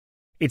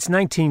It's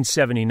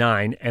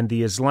 1979 and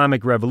the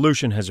Islamic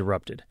Revolution has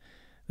erupted.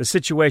 The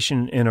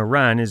situation in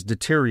Iran is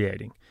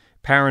deteriorating.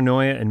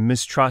 Paranoia and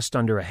mistrust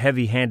under a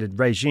heavy-handed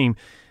regime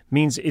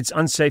means it's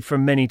unsafe for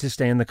many to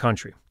stay in the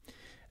country.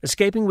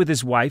 Escaping with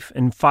his wife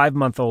and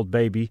 5-month-old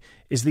baby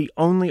is the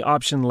only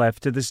option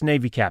left to this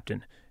Navy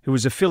captain, who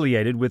was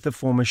affiliated with the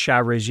former Shah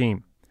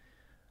regime.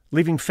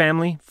 Leaving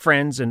family,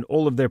 friends, and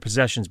all of their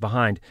possessions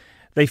behind,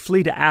 they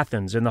flee to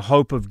Athens in the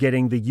hope of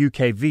getting the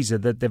UK visa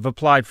that they've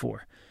applied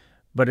for.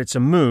 But it's a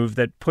move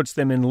that puts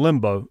them in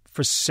limbo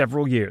for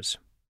several years.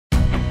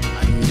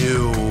 I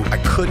knew I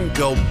couldn't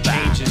go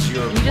back. You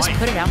just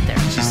put it out there.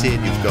 She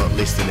said you've got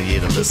less than a year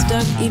to live. Just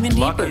dug even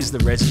Luck deeper. is the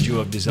residue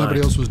of design.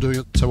 Nobody else was doing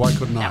it, so why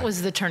couldn't I? That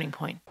was the turning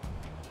point.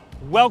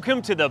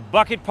 Welcome to the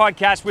Bucket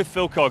Podcast with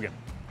Phil Kogan.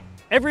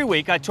 Every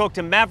week I talk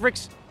to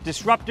mavericks,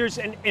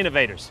 disruptors, and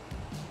innovators.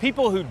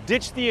 People who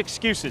ditch the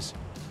excuses,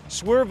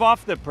 swerve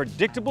off the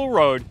predictable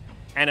road,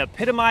 and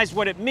epitomize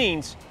what it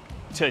means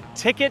to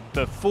tick it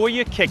before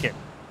you kick it.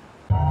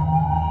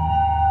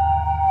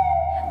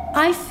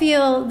 I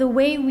feel the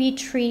way we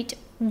treat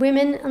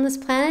women on this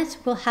planet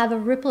will have a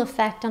ripple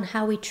effect on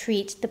how we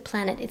treat the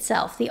planet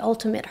itself, the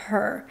ultimate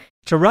her.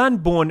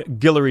 Tehran-born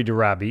Guillory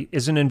Darabi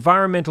is an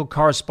environmental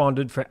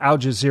correspondent for Al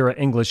Jazeera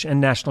English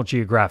and National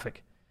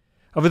Geographic.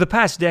 Over the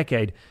past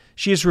decade,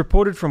 she has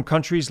reported from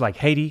countries like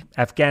Haiti,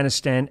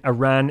 Afghanistan,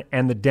 Iran,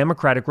 and the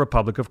Democratic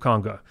Republic of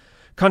Congo,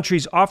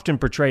 countries often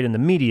portrayed in the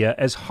media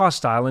as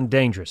hostile and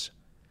dangerous.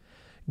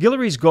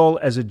 Guillory's goal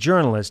as a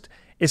journalist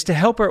is to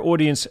help our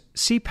audience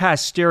see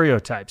past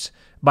stereotypes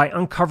by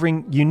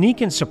uncovering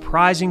unique and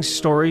surprising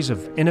stories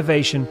of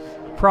innovation,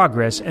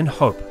 progress, and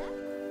hope.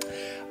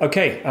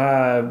 Okay,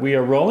 we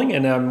are rolling,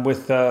 and I'm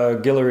with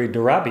Guillory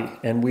Darabi,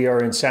 and we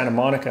are in Santa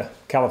Monica,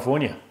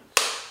 California.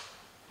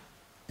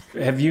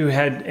 Have you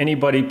had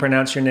anybody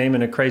pronounce your name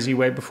in a crazy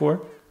way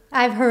before?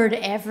 I've heard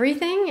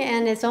everything,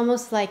 and it's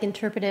almost like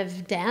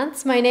interpretive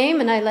dance, my name,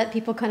 and I let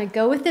people kind of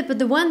go with it. But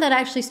the one that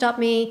actually stopped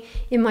me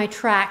in my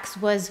tracks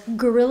was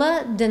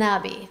Gorilla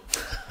Danabi.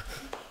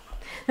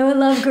 I would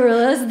love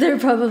gorillas. They're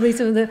probably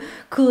some of the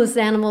coolest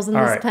animals on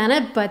this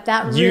planet, but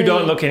that really... You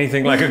don't look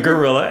anything like a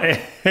gorilla,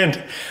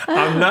 and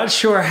I'm not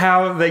sure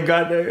how they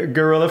got a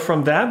gorilla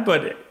from that,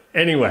 but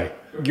anyway,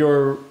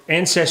 your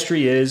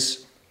ancestry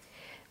is...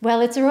 Well,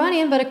 it's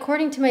Iranian, but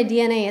according to my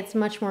DNA, it's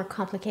much more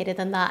complicated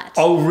than that.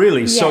 Oh,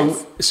 really?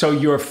 Yes. So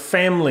your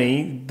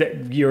family,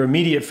 your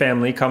immediate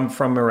family, come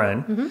from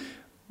Iran,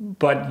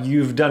 but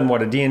you've done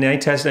what, a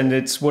DNA test, and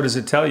what does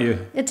it tell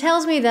you? It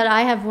tells me that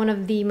I have one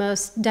of the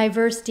most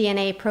diverse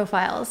DNA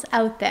profiles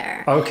out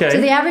there. Okay. So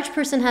the average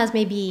person has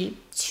maybe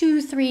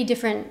 2-3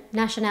 different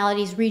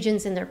nationalities,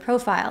 regions in their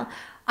profile.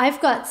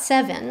 I've got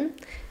 7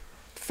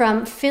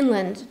 from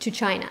Finland to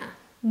China,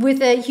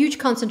 with a huge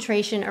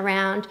concentration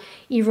around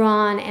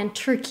Iran and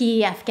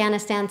Turkey,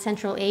 Afghanistan,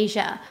 Central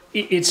Asia.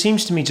 It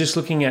seems to me, just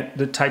looking at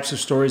the types of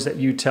stories that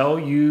you tell,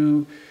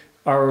 you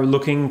are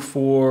looking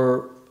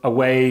for a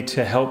way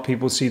to help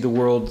people see the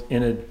world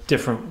in a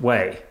different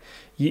way.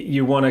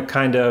 You want to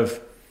kind of,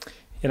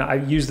 I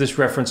use this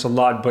reference a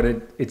lot, but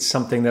it's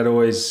something that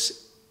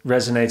always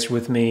resonates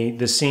with me.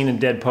 The scene in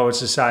Dead Poets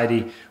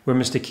Society where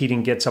Mr.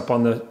 Keating gets up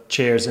on the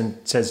chairs and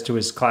says to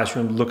his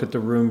classroom, look at the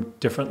room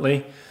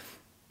differently.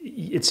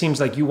 It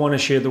seems like you want to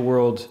share the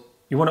world.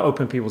 You want to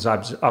open people's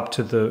eyes up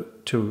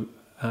to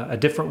a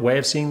different way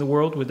of seeing the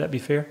world. Would that be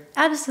fair?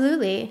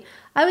 Absolutely.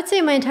 I would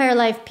say my entire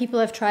life, people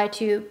have tried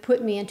to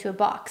put me into a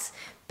box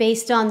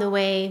based on the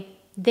way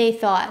they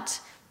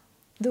thought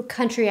the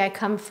country I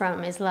come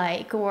from is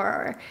like,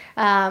 or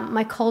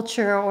my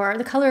culture, or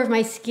the color of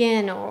my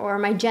skin, or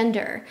my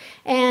gender.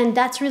 And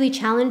that's really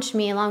challenged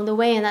me along the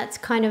way, and that's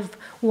kind of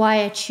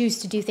why I choose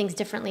to do things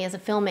differently as a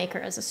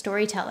filmmaker, as a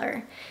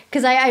storyteller.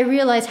 Because I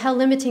realize how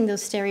limiting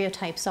those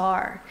stereotypes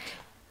are.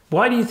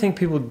 Why do you think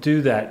people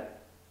do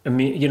that? I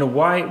mean,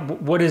 why?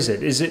 What is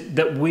it? Is it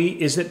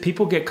that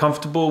people get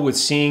comfortable with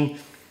seeing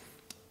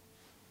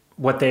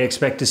what they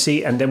expect to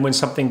see, and then when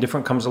something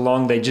different comes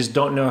along, they just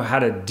don't know how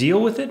to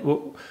deal with it?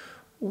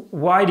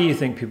 Why do you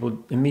think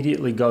people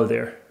immediately go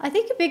there? I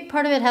think a big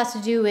part of it has to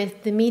do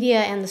with the media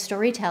and the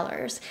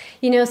storytellers.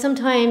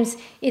 Sometimes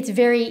it's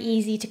very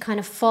easy to kind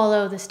of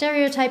follow the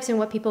stereotypes and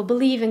what people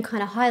believe and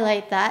kind of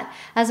highlight that,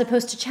 as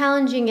opposed to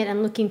challenging it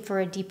and looking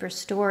for a deeper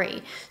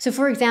story. So,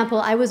 for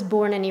example, I was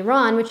born in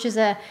Iran, which is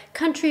a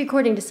country,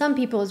 according to some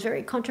people, is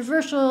very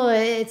controversial.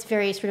 It's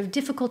very sort of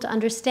difficult to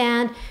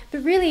understand.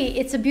 But really,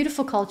 it's a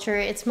beautiful culture.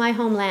 It's my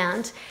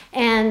homeland.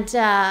 And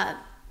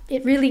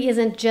it really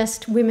isn't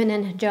just women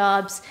in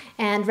hijabs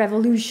and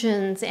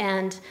revolutions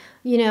and,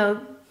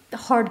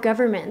 hard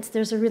governments.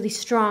 There's a really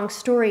strong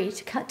story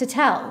to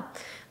tell.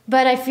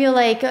 But I feel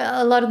like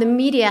a lot of the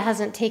media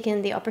hasn't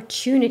taken the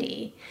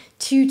opportunity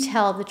to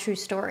tell the true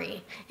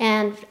story.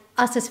 And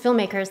us as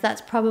filmmakers,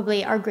 that's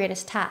probably our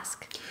greatest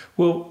task.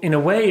 Well, in a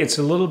way, it's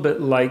a little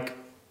bit like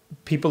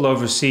people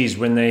overseas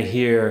when they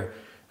hear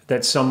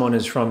that someone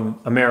is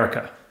from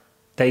America.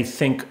 They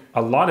think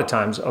a lot of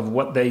times of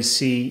what they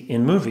see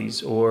in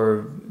movies,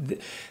 or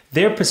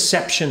their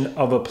perception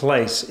of a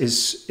place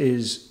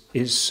is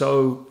is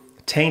so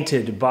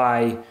tainted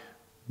by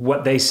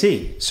what they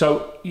see.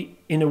 So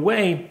in a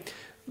way,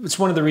 it's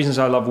one of the reasons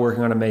I love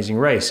working on Amazing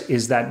Race,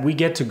 is that we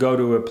get to go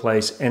to a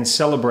place and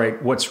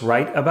celebrate what's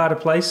right about a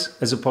place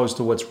as opposed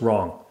to what's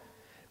wrong.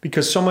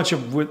 Because so much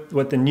of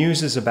what the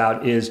news is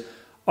about is,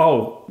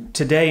 oh,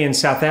 today in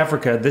South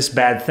Africa, this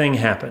bad thing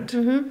happened.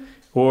 Mm-hmm.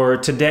 Or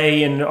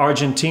today in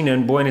Argentina,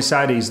 in Buenos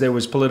Aires, there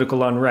was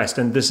political unrest,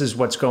 and this is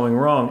what's going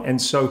wrong. And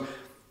so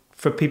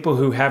for people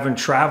who haven't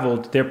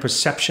traveled, their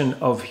perception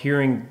of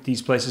hearing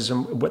these places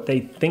and what they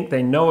think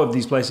they know of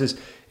these places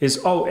is,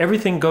 oh,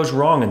 everything goes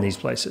wrong in these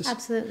places.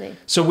 Absolutely.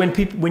 So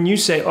when you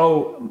say,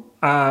 oh,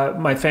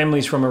 my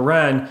family's from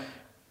Iran,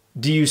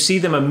 do you see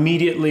them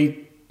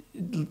immediately,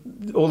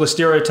 all the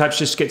stereotypes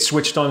just get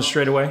switched on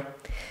straight away?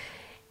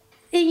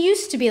 It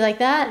used to be like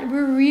that.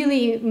 We're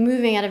really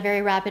moving at a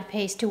very rapid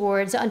pace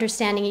towards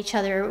understanding each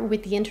other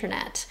with the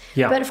internet.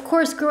 Yeah. But of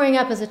course, growing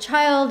up as a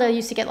child, I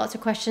used to get lots of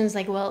questions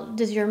like, well,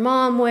 does your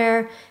mom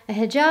wear a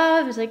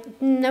hijab? I was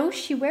like, no,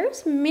 she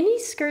wears mini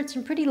skirts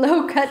and pretty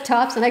low cut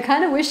tops, and I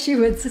kind of wish she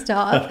would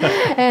stop.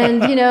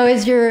 And,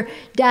 is your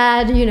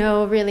dad,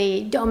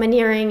 really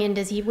domineering, and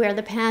does he wear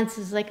the pants?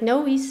 It's like,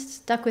 no, he's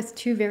stuck with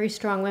two very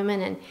strong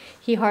women, and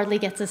he hardly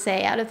gets a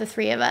say out of the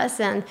three of us.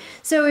 And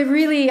so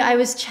I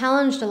was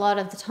challenged a lot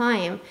of the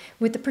time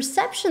with the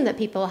perception that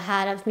people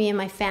had of me and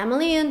my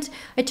family, and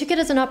I took it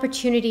as an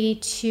opportunity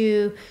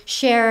to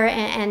share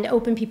and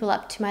open people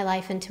up to my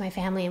life and to my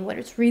family and what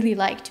it's really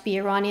like to be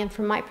Iranian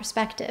from my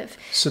perspective.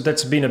 So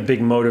that's been a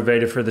big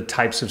motivator for the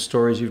types of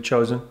stories you've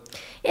chosen?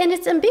 And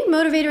it's a big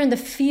motivator in the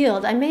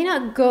field. I may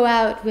not go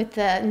out with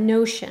the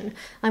notion,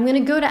 I'm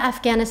going to go to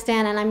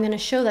Afghanistan and I'm going to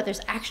show that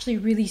there's actually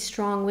really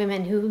strong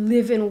women who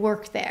live and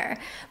work there.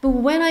 But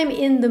when I'm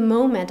in the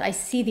moment, I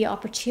see the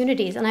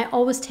opportunities and I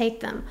always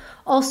take them.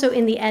 Also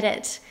in the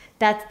edit,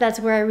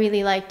 that's where I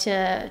really like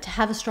to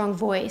have a strong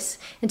voice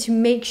and to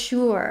make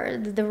sure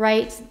that the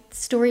right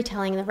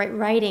storytelling, the right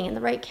writing, and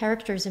the right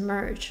characters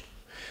emerge.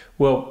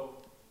 Well,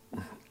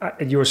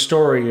 your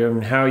story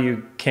and how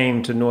you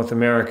came to North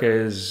America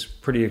is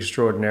pretty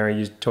extraordinary.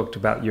 You talked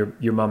about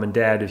your mom and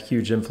dad,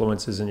 huge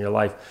influences in your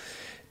life.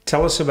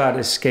 Tell us about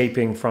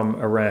escaping from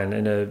Iran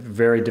in a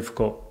very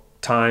difficult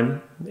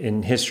time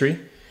in history.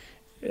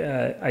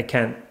 I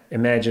can't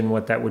imagine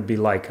what that would be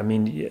like. I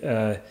mean,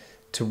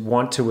 to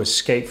want to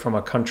escape from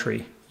a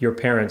country, your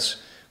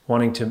parents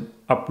wanting to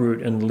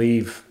uproot and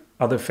leave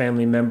other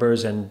family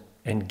members and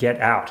get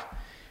out.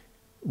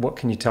 What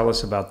can you tell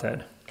us about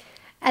that?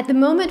 At the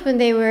moment when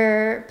they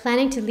were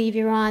planning to leave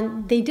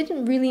Iran, they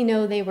didn't really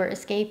know they were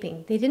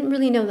escaping. They didn't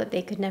really know that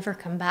they could never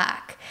come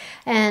back.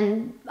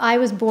 And I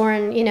was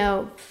born,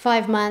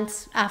 5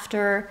 months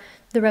after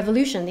the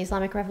revolution, the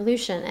Islamic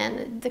Revolution,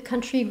 and the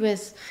country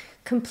was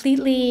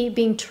completely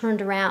being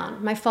turned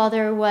around. My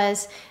father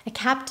was a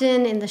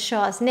captain in the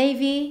Shah's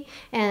Navy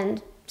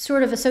and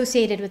sort of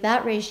associated with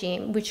that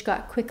regime, which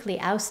got quickly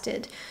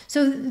ousted.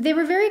 So they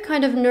were very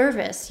kind of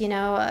nervous.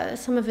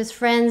 Some of his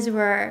friends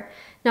were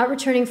not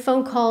returning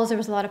phone calls. There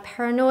was a lot of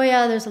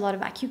paranoia. There's a lot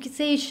of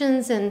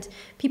accusations and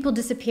people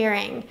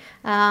disappearing.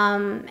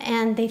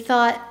 And they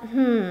thought,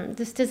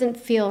 this doesn't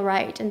feel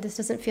right. And this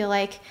doesn't feel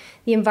like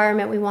the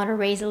environment we want to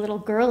raise a little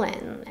girl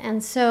in.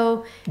 And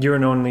so... You're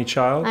an only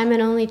child? I'm an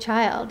only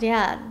child,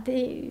 yeah.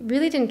 They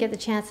really didn't get the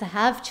chance to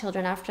have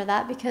children after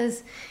that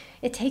because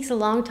it takes a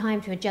long time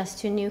to adjust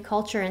to a new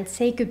culture and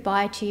say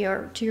goodbye to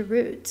your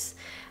roots.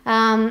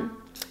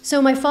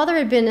 So my father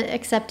had been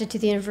accepted to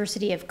the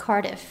University of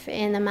Cardiff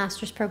in the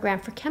master's program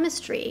for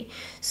chemistry.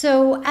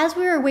 So as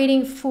we were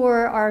waiting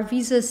for our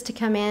visas to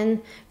come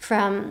in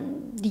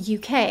from the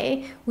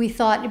UK, we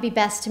thought it'd be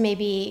best to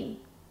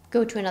maybe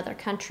go to another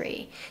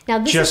country.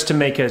 Now, to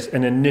make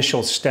an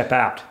initial step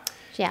out.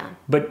 Yeah.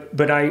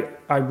 But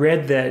I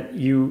read that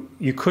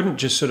you couldn't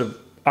just sort of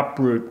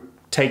uproot,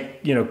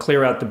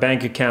 clear out the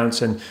bank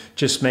accounts and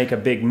just make a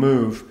big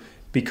move,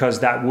 because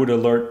that would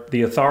alert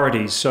the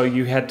authorities. So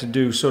you had to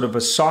do sort of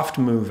a soft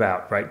move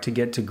out, right, to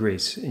get to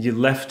Greece. Your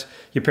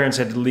parents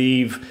had to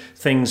leave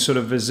things sort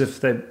of as if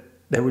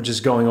they were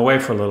just going away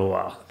for a little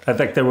while. I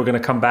think they were going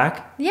to come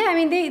back. Yeah, I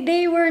mean,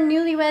 they were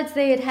newlyweds.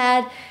 They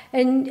had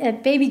a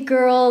baby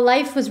girl.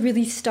 Life was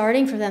really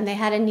starting for them. They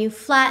had a new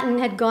flat and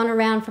had gone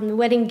around from the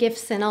wedding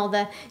gifts and all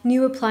the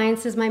new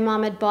appliances my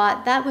mom had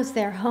bought. That was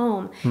their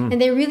home. And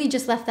they really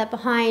just left that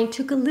behind,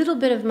 took a little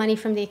bit of money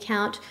from the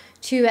account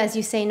to, as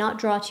you say, not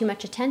draw too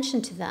much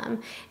attention to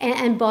them,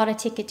 and bought a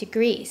ticket to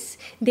Greece.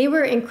 They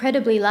were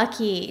incredibly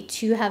lucky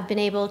to have been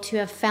able to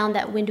have found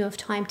that window of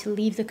time to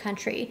leave the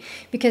country,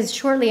 because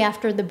shortly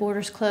after the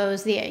borders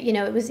closed,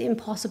 it was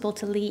impossible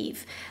to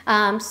leave.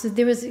 So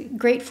there was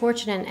great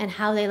fortune in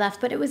how they left,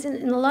 but it was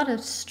in a lot of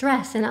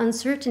stress and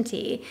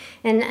uncertainty.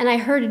 And I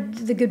heard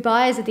the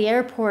goodbyes at the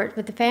airport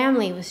with the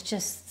family was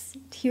just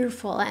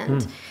tearful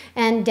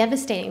and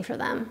devastating for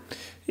them.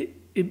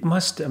 It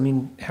must,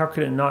 how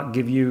could it not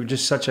give you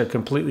just such a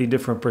completely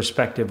different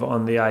perspective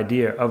on the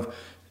idea of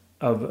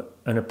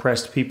an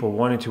oppressed people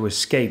wanting to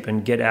escape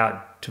and get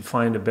out to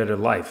find a better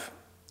life?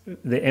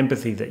 The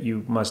empathy that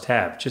you must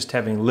have, just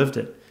having lived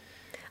it.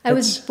 I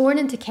was born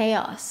into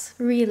chaos,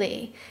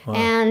 really. Wow.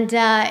 And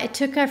it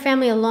took our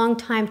family a long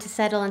time to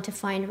settle and to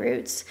find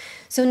roots.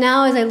 So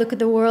now as I look at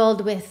the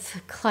world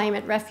with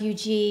climate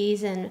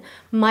refugees and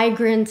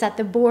migrants at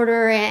the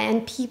border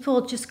and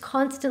people just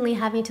constantly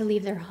having to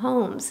leave their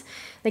homes,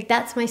 like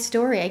that's my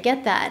story. I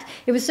get that.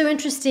 It was so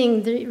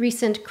interesting, the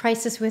recent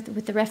crisis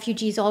with the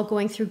refugees all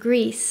going through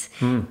Greece.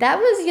 That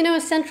was,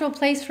 a central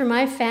place for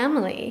my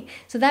family.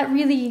 So that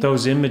really...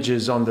 Those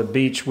images on the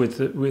beach with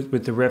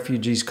the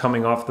refugees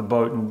coming off the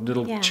boat and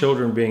little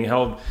children being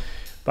held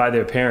by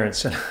their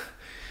parents.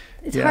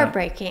 It's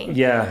heartbreaking.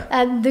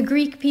 Yeah. The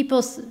Greek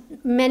people,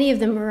 many of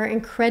them were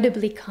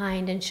incredibly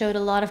kind and showed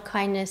a lot of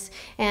kindness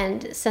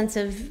and sense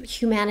of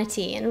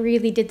humanity and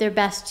really did their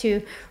best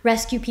to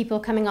rescue people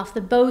coming off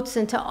the boats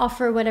and to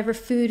offer whatever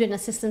food and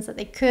assistance that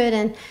they could.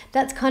 And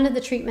that's kind of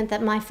the treatment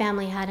that my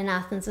family had in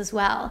Athens as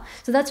well.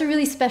 So that's a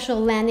really special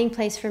landing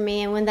place for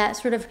me. And when that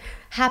sort of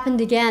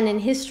happened again in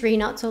history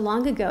not so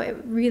long ago, it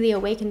really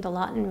awakened a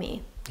lot in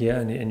me.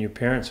 Yeah, and your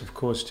parents, of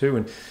course, too.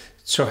 And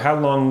so how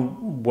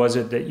long was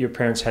it that your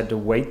parents had to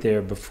wait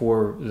there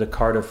before the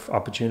Cardiff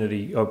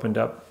opportunity opened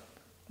up?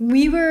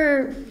 We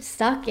were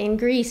stuck in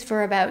Greece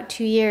for about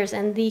 2 years,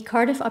 and the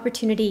Cardiff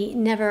opportunity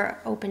never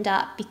opened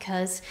up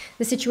because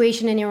the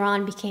situation in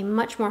Iran became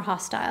much more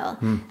hostile.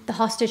 The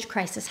hostage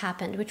crisis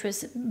happened, which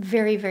was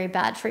very, very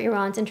bad for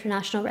Iran's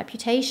international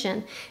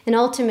reputation. And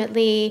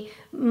ultimately,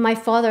 my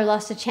father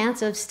lost a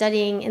chance of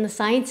studying in the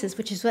sciences,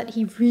 which is what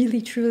he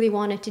really, truly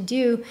wanted to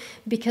do,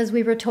 because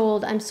we were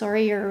told, I'm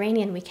sorry, you're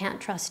Iranian, we can't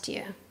trust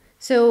you.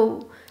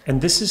 So... And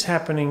this is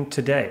happening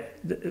today,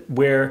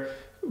 where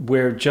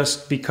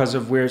just because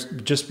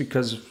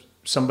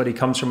somebody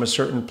comes from a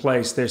certain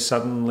place, they're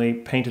suddenly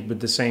painted with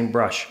the same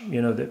brush.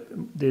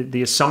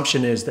 The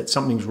assumption is that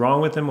something's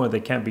wrong with them or they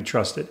can't be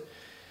trusted,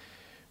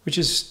 which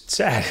is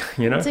sad.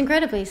 It's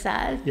incredibly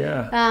sad.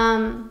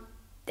 Yeah.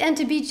 And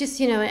to be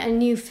just, a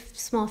new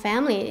small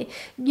family,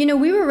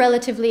 we were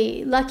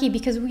relatively lucky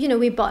because,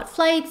 we bought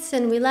flights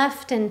and we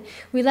left in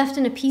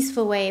a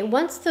peaceful way.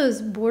 Once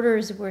those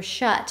borders were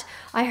shut,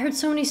 I heard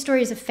so many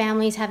stories of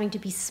families having to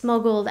be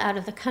smuggled out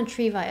of the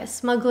country via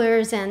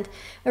smugglers and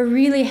a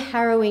really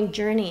harrowing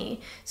journey.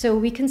 So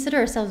we consider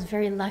ourselves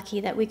very lucky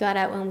that we got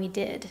out when we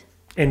did.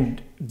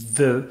 And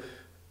the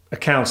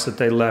accounts that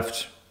they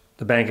left,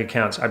 the bank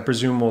accounts, I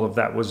presume all of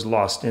that was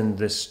lost in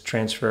this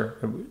transfer.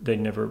 They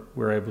never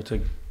were able to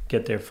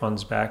get their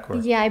funds back? Or?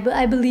 Yeah,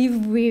 I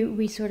believe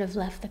we sort of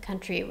left the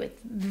country with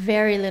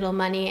very little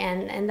money,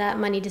 and that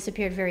money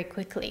disappeared very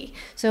quickly.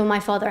 So my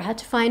father had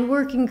to find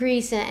work in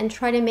Greece and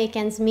try to make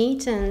ends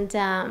meet,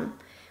 and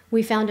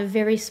we found a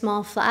very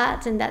small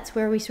flat, and that's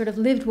where we sort of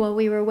lived while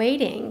we were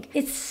waiting.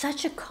 It's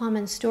such a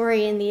common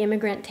story in the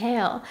immigrant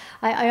tale.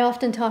 I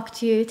often talk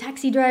to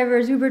taxi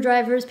drivers, Uber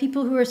drivers,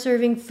 people who are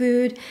serving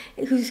food,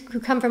 who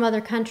come from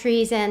other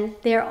countries, and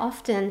they're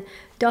often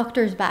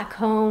doctors back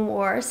home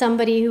or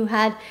somebody who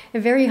had a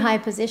very high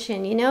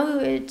position.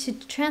 To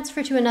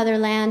transfer to another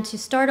land, to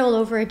start all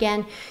over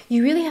again,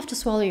 you really have to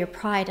swallow your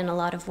pride in a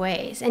lot of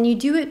ways. And you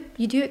do it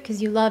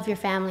because you love your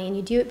family, and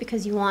you do it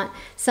because you want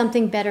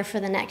something better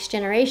for the next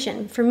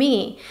generation. For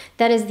me,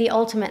 that is the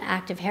ultimate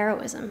act of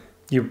heroism.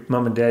 Your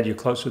mom and dad, you're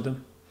close with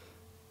them?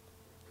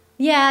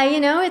 Yeah,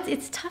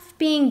 it's tough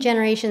being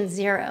Generation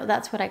Zero.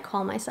 That's what I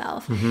call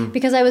myself.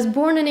 Because I was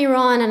born in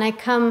Iran and I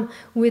come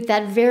with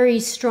that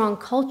very strong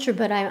culture,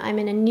 but I'm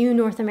in a new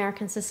North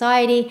American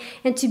society.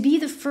 And to be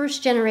the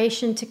first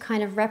generation to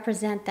kind of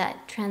represent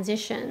that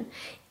transition,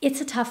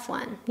 it's a tough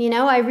one.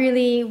 I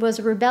really was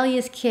a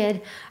rebellious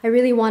kid. I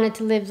really wanted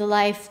to live the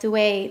life the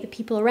way the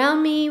people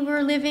around me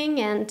were living,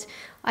 and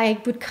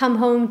I would come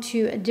home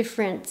to a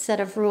different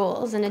set of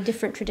rules and a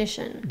different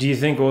tradition. Do you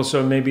think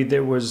also maybe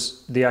there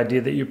was the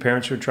idea that your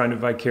parents were trying to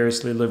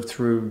vicariously live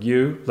through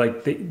you?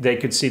 Like they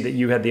could see that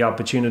you had the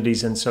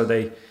opportunities, and so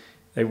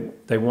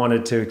they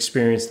wanted to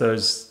experience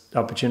those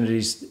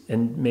opportunities,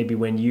 and maybe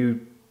when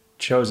you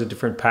chose a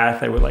different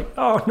path, they were like,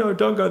 oh, no,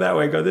 don't go that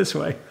way, go this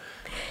way.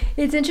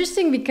 It's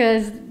interesting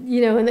because,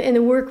 in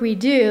the work we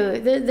do,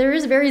 there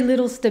is very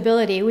little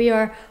stability. We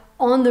are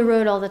on the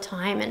road all the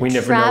time and we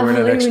never traveling.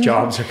 know where the next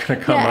jobs are going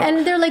to come up.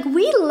 And they're like,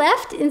 we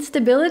left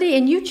instability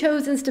and you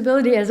chose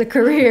instability as a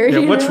career. Yeah,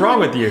 what's wrong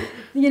with you?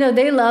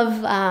 They love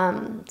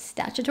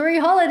statutory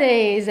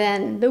holidays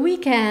and the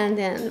weekend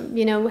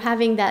and,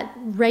 having that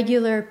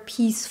regular,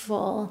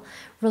 peaceful,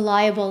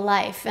 reliable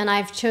life. And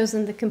I've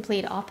chosen the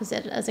complete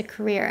opposite as a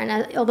career.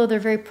 And although they're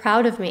very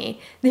proud of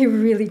me, they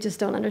really just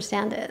don't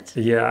understand it.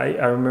 Yeah,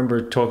 I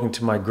remember talking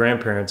to my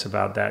grandparents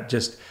about that.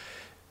 Just,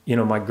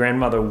 my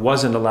grandmother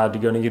wasn't allowed to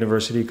go to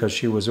university because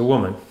she was a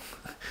woman.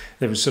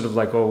 They were sort of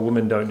like, oh,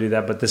 women don't do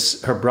that. But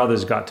her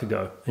brothers got to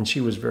go, and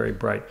she was very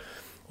bright.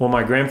 Well,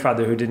 my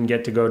grandfather, who didn't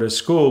get to go to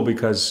school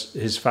because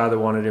his father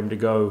wanted him to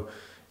go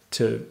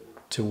to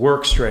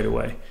work straight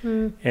away.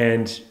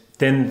 And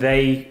then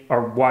they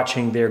are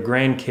watching their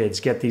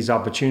grandkids get these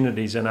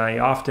opportunities. And I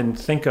often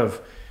think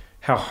of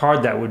how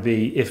hard that would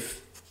be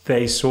if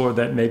they saw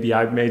that maybe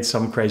I made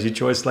some crazy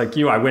choice like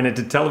you. I went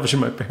into television.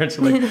 My parents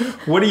were like,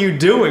 what are you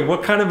doing?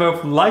 What kind of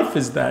a life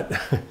is that?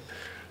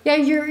 Yeah,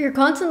 you're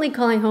constantly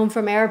calling home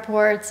from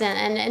airports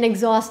and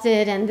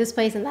exhausted, and this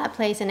place and that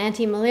place, and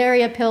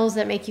anti-malaria pills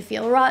that make you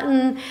feel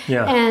rotten.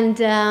 Yeah. And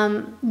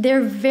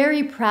they're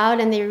very proud,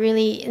 and they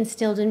really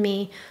instilled in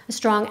me a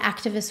strong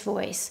activist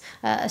voice,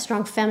 a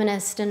strong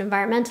feminist and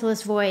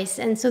environmentalist voice.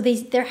 And so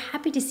they're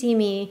happy to see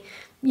me,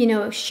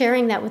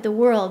 sharing that with the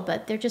world,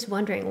 but they're just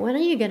wondering, when are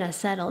you going to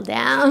settle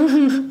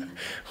down?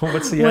 Well,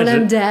 what's the When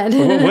answer? I'm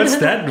dead. What's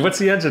that? What's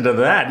the answer to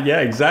that?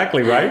 Yeah,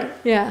 exactly, right?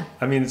 Yeah.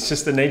 I mean, it's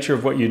just the nature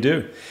of what you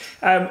do.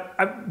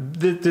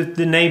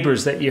 The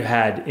neighbors that you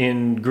had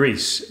in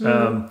Greece,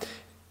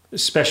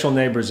 special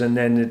neighbors, and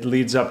then it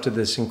leads up to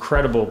this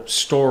incredible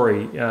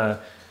story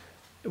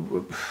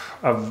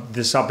of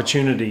this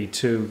opportunity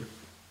to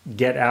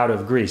get out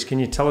of Greece. Can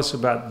you tell us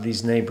about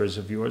these neighbors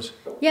of yours?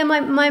 Yeah,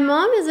 my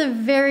mom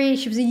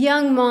she was a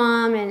young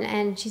mom,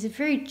 and she's a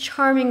very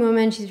charming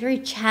woman. She's very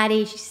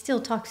chatty. She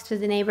still talks to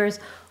the neighbors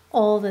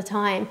all the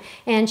time.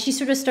 And she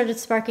sort of started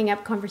sparking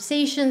up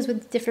conversations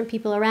with different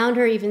people around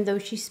her, even though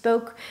she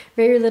spoke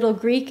very little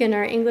Greek and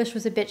her English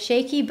was a bit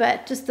shaky,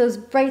 but just those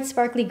bright,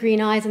 sparkly green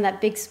eyes and that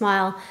big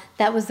smile,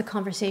 that was the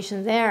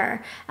conversation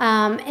there.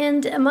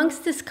 And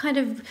amongst this kind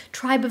of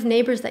tribe of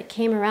neighbors that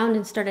came around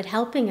and started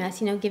helping us,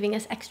 giving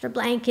us extra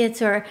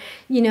blankets or,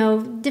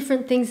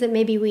 different things that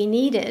maybe we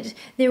needed,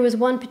 there was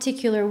one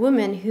particular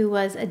woman who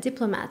was a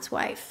diplomat's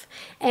wife.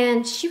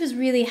 And she was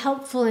really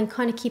helpful in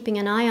kind of keeping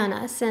an eye on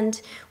us.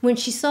 And when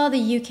she saw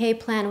the UK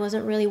plan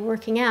wasn't really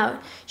working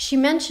out, she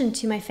mentioned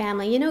to my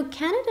family,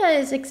 Canada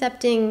is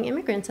accepting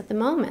immigrants at the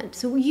moment,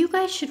 so you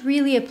guys should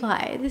really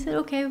apply. They said,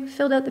 okay, we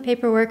filled out the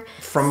paperwork,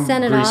 From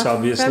sent it Greece, off.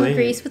 obviously. From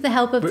Greece, with the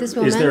help of this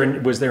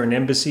woman. Was there an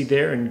embassy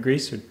there in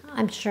Greece?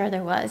 I'm sure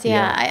there was,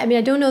 yeah. I mean,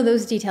 I don't know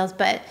those details,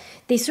 but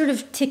they sort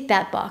of ticked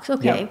that box.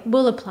 Okay,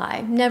 we'll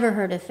apply. Never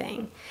heard a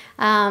thing.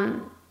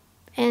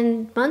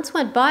 And months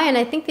went by, and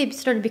I think they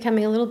started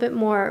becoming a little bit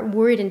more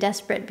worried and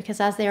desperate because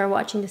as they are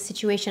watching the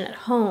situation at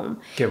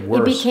home, Get worse.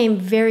 it became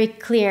very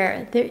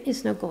clear there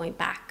is no going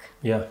back.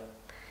 Yeah.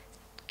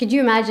 Could you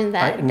imagine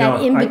that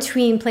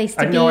in-between place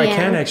to be in? No, I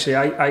can actually.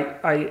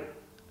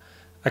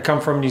 I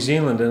come from New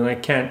Zealand, and I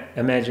can't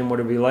imagine what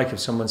it would be like if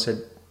someone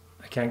said,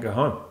 I can't go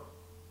home.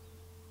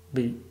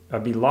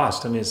 I'd be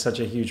lost. I mean, it's such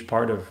a huge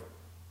part of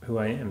who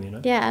I am,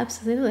 Yeah,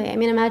 absolutely. I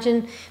mean,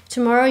 imagine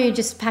tomorrow you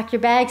just pack your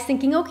bags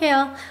thinking, okay,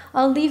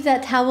 I'll leave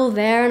that towel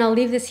there and I'll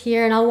leave this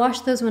here and I'll wash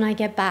those when I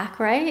get back,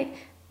 right?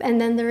 And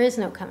then there is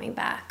no coming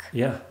back.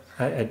 Yeah,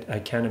 I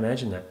can't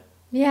imagine that.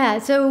 Yeah,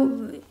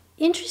 so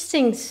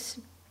interesting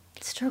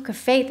stroke of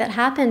fate that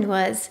happened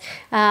was,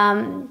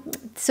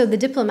 so the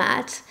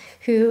diplomat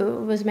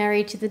who was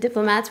married to the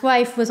diplomat's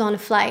wife was on a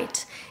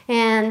flight,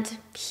 and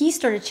he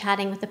started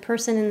chatting with the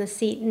person in the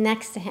seat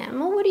next to him.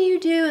 Well, what do you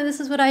do? And this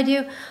is what I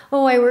do.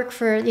 Oh, I work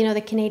for,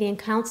 the Canadian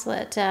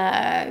consulate,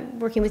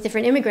 working with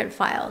different immigrant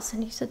files.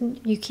 And he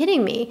said, you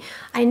kidding me?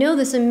 I know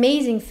this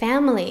amazing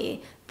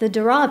family, the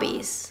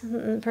Darabis.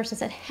 And the person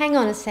said, hang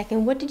on a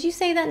second, what did you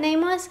say that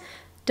name was?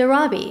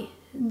 Darabi.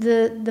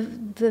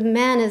 The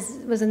man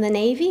was in the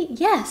Navy?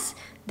 Yes,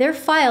 their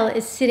file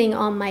is sitting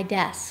on my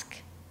desk.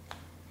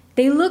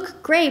 They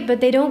look great,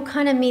 but they don't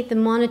kind of meet the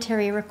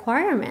monetary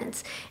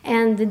requirements.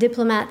 And the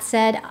diplomat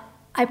said,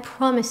 I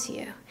promise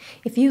you,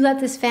 if you let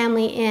this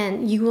family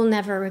in, you will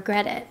never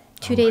regret it.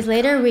 2 days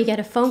later, we get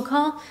a phone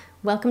call,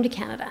 welcome to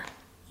Canada.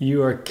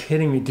 You are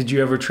kidding me. Did you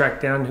ever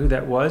track down who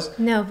that was?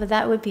 No, but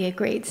that would be a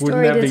great Wouldn't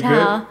story that to be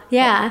tell. good?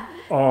 Yeah.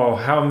 Oh,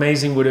 how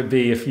amazing would it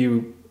be if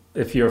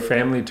your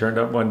family turned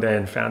up one day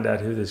and found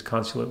out who this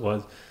consulate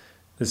was,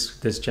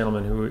 this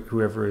gentleman,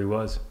 whoever he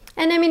was.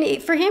 And I mean,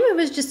 for him, it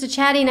was just a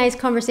chatty, nice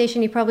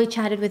conversation. He probably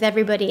chatted with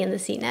everybody in the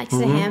seat next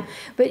to him,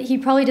 but he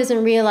probably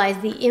doesn't realize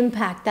the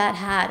impact that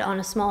had on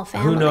a small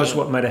family. Who knows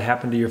what might have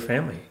happened to your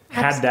family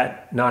had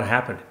that not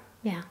happened?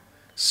 Yeah.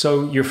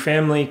 So your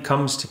family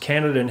comes to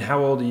Canada, and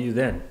how old are you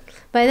then?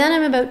 By then,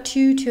 I'm about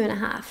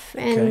 2.5,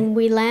 and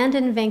we land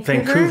in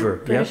Vancouver,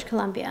 British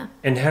Columbia.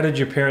 And how did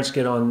your parents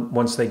get on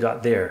once they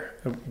got there?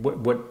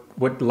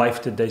 What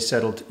life did they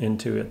settle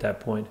into at that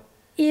point?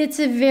 It's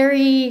a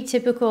very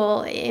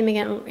typical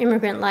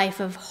immigrant life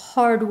of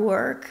hard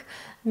work,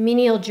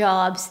 menial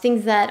jobs,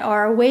 things that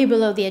are way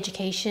below the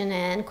education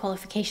and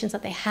qualifications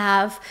that they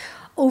have,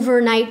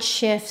 overnight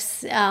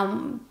shifts,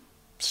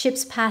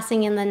 ships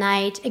passing in the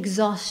night,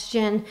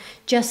 exhaustion,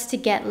 just to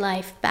get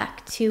life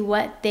back to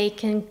what they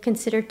can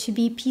consider to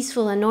be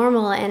peaceful and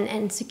normal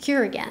and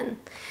secure again.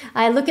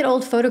 I look at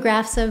old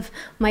photographs of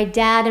my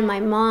dad and my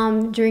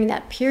mom during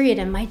that period,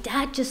 and my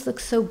dad just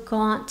looks so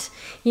gaunt,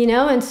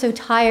 and so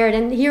tired.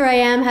 And here I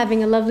am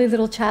having a lovely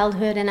little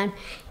childhood, and I'm,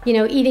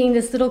 eating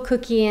this little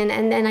cookie,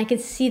 and I could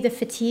see the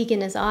fatigue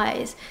in his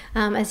eyes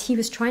as he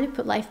was trying to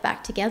put life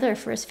back together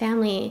for his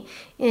family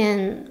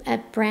in a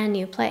brand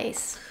new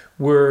place.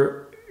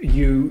 Were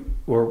you,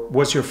 or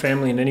was your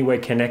family in any way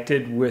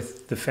connected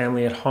with the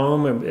family at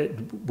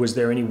home? Was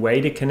there any way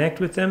to connect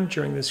with them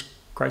during this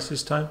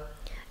crisis time?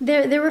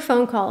 There were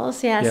phone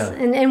calls, yes. Yeah.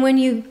 And when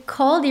you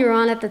called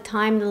Iran at the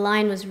time, the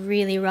line was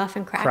really rough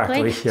and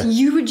crackly. Yeah. So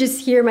you would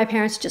just hear my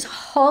parents just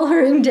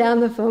hollering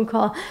down the phone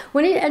call.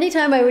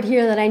 Anytime I would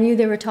hear that, I knew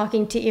they were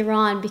talking to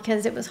Iran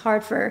because it was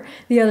hard for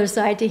the other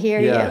side to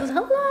hear. Yeah. It was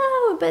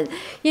hello, but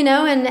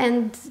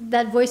and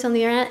that voice on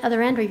the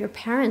other end, or your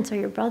parents, or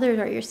your brother,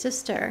 or your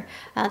sister,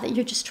 that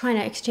you're just trying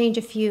to exchange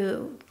a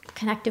few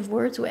connective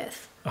words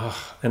with.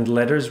 Oh, and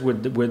letters,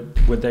 would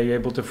they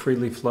able to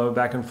freely flow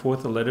back and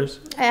forth, the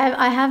letters?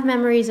 I have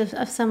memories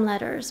of some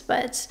letters,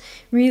 but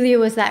really it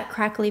was that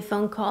crackly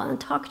phone call and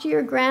talk to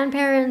your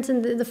grandparents,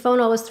 and the phone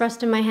always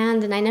thrust in my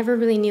hand and I never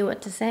really knew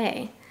what to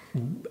say.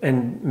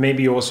 And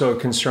maybe also a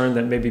concern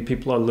that maybe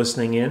people are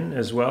listening in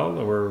as well,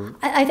 or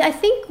I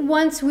think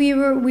once we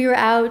were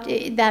out,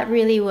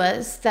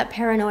 that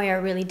paranoia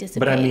really dissipated.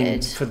 but I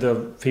mean for the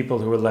people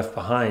who were left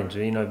behind,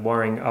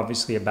 worrying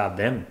obviously about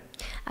them.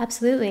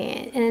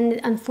 Absolutely.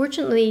 And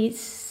unfortunately,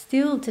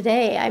 still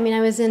today, I mean,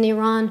 I was in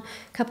Iran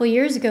a couple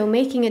years ago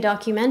making a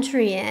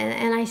documentary,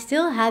 and I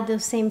still had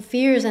those same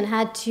fears and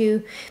had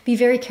to be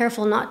very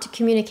careful not to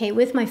communicate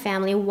with my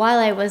family while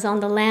I was on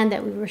the land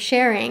that we were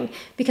sharing,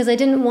 because I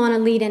didn't want to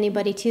lead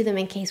anybody to them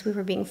in case we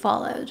were being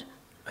followed.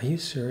 Are you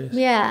serious?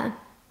 Yeah.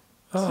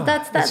 Oh, So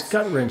that's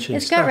gut-wrenching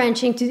It's stuff.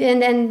 gut-wrenching,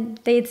 and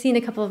they had seen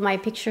a couple of my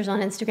pictures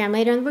on Instagram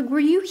later, and they're like, were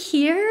you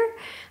here?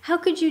 How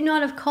could you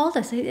not have called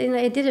us?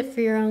 I did it for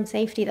your own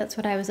safety. That's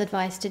what I was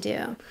advised to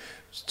do.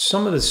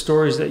 Some of the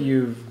stories that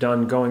you've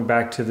done, going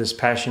back to this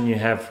passion you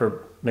have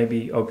for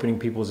maybe opening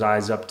people's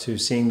eyes up to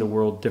seeing the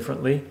world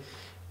differently.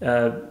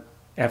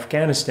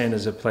 Afghanistan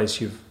is a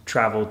place you've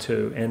traveled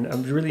to, and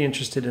I'm really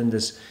interested in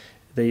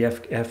the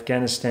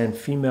Afghanistan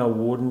female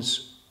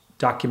wardens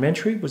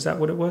documentary. Was that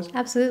what it was?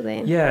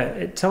 Absolutely.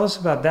 Yeah. Tell us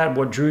about that.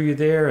 What drew you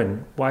there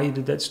and why you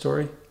did that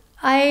story?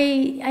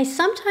 I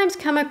sometimes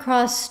come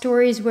across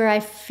stories where I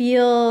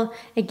feel,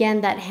 again,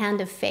 that hand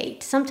of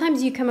fate.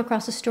 Sometimes you come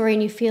across a story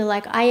and you feel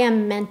like, I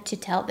am meant to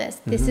tell this.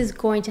 This is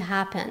going to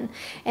happen.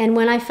 And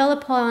when I fell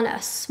upon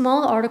a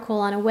small article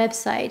on a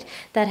website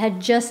that had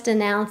just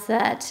announced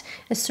that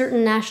a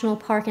certain national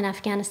park in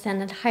Afghanistan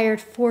had hired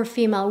 4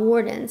 female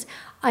wardens,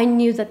 I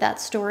knew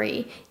that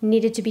story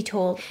needed to be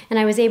told. And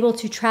I was able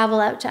to travel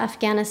out to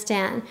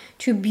Afghanistan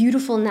to a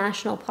beautiful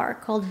national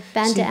park called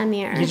Banda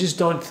Amir. You just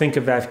don't think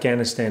of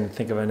Afghanistan and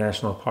think of a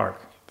national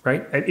park,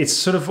 right? It's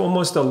sort of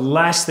almost the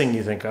last thing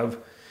you think of,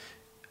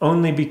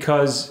 only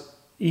because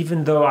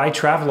even though I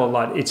travel a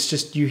lot, it's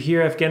just you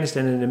hear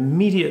Afghanistan and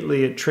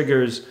immediately it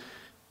triggers,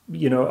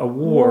 a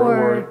war,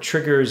 or it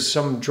triggers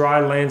some dry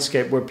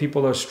landscape where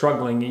people are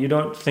struggling. You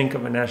don't think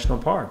of a national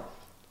park.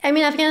 I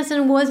mean,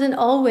 Afghanistan wasn't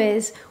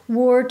always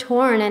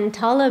war-torn and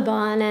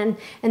Taliban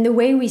and the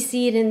way we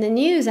see it in the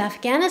news.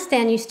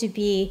 Afghanistan used to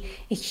be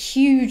a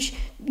huge,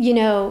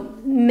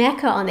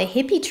 mecca on the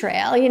hippie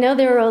trail.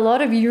 There were a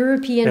lot of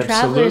European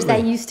travelers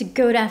that used to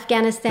go to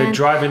Afghanistan. They're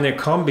driving their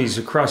combis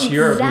across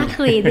Europe.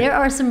 Exactly. There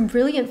are some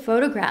brilliant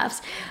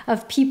photographs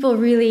of people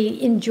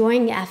really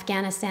enjoying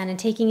Afghanistan and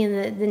taking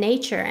in the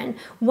nature. And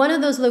one of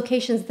those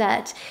locations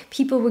that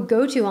people would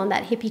go to on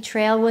that hippie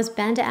trail was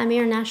Banda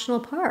Amir National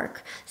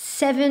Park.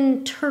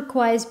 7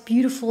 turquoise,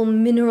 beautiful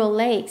mineral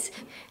lakes.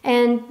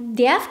 And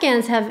the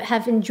Afghans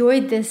have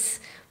enjoyed this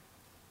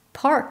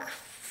park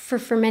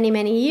for many,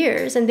 many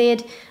years. And they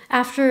had,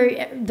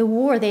 after the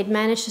war, they'd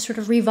managed to sort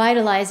of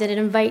revitalize it and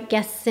invite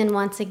guests in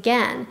once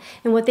again.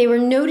 And what they were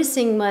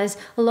noticing was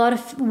a lot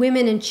of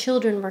women and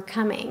children were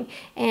coming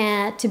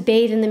to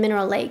bathe in the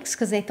mineral lakes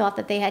because they thought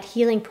that they had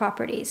healing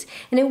properties.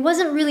 And it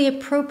wasn't really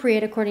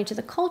appropriate, according to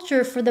the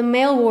culture, for the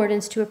male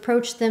wardens to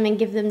approach them and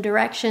give them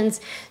directions.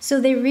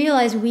 So they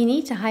realized we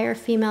need to hire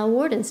female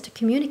wardens to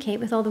communicate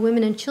with all the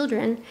women and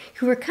children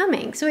who were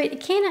coming. So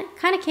it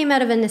kind of came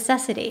out of a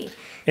necessity.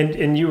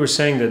 And you were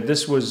saying that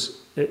this was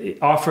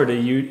offered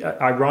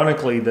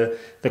ironically,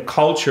 the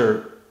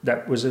culture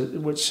that was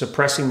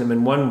suppressing them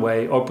in one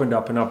way opened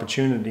up an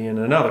opportunity in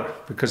another,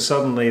 because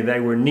suddenly they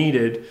were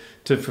needed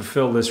to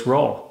fulfill this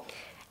role.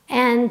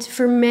 And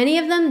for many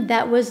of them,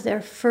 that was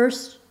their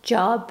first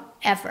job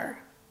ever.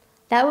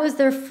 That was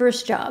their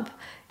first job.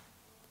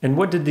 And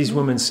what did these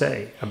women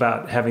say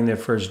about having their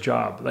first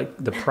job, like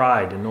the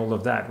pride and all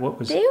of that?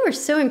 They were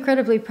so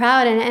incredibly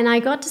proud, and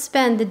I got to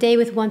spend the day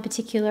with one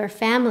particular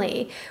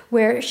family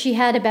where she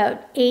had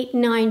about 8,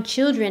 9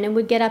 children and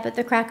would get up at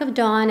the crack of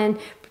dawn and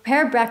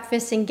prepare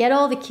breakfast and get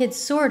all the kids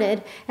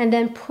sorted and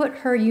then put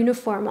her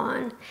uniform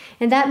on.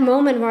 And that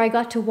moment where I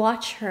got to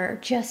watch her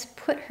just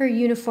put her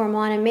uniform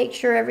on and make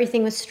sure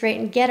everything was straight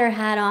and get her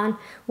hat on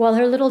while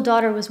her little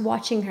daughter was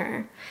watching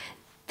her.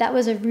 That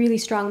was a really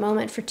strong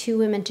moment for 2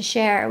 women to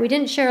share. We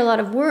didn't share a lot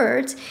of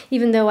words,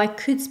 even though I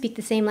could speak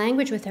the same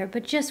language with her,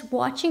 but just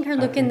watching her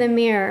look in the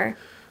mirror.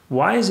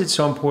 Why is it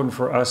so important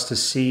for us to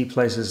see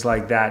places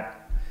like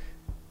that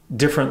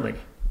differently,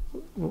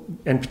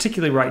 and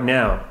particularly right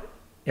now,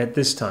 at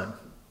this time?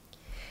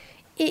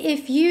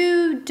 If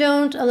you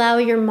don't allow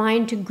your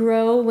mind to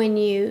grow when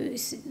you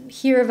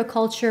hear of a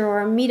culture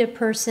or meet a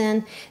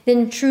person,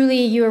 then truly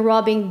you are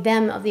robbing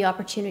them of the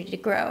opportunity to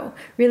grow.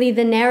 Really,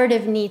 the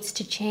narrative needs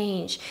to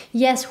change.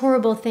 Yes,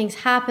 horrible things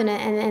happen,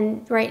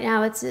 and right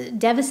now it's a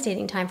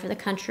devastating time for the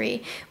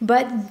country,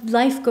 but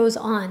life goes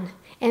on.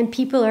 And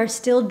people are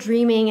still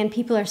dreaming, and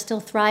people are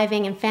still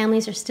thriving, and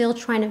families are still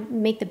trying to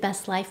make the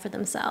best life for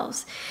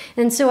themselves.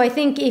 And so I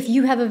think if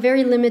you have a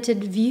very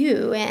limited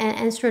view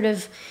and sort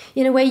of,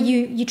 in a way,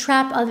 you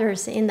trap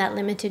others in that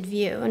limited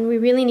view. And we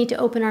really need to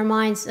open our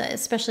minds,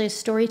 especially as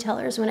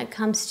storytellers, when it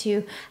comes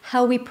to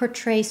how we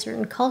portray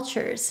certain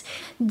cultures.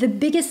 The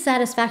biggest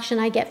satisfaction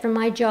I get from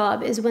my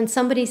job is when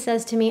somebody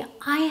says to me,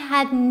 I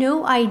had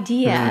no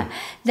idea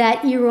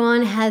that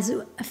Iran has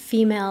a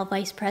female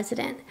vice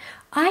president.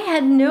 I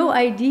had no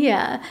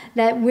idea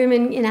that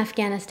women in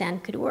Afghanistan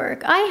could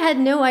work. I had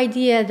no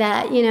idea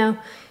that,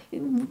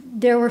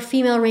 there were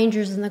female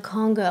rangers in the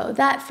Congo.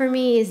 That, for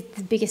me, is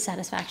the biggest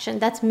satisfaction.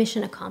 That's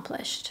mission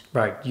accomplished.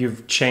 Right.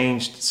 You've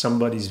changed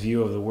somebody's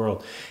view of the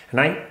world. And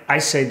I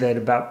say that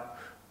about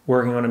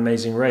working on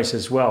Amazing Race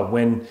as well.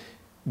 When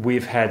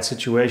we've had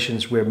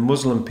situations where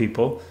Muslim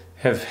people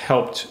have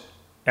helped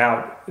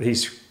out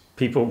these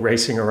people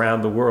racing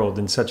around the world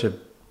in such a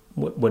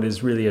what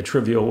is really a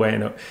trivial way,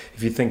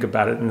 if you think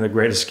about it in the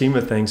greater scheme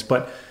of things.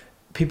 But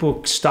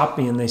people stop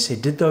me and they say,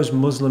 did those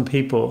Muslim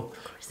people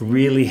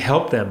really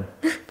help them?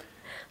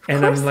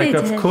 And I'm like,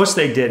 of course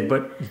they did.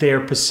 But their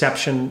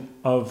perception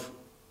of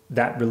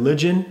that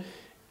religion,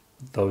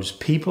 those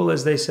people,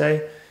 as they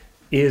say,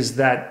 is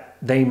that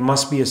they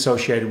must be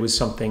associated with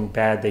something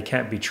bad. They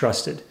can't be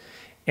trusted.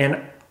 And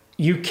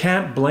you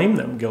can't blame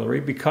them,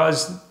 Guillory,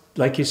 because,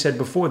 like you said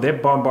before, they're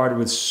bombarded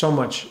with so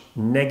much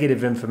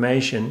negative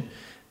information.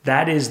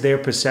 That is their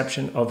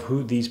perception of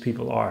who these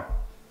people are.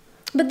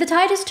 But the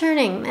tide is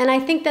turning, and I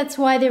think that's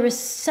why there was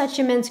such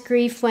immense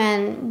grief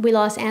when we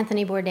lost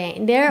Anthony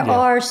Bourdain. There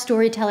are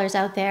storytellers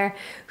out there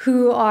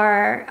who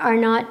are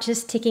not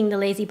just ticking the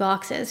lazy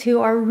boxes, who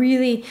are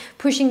really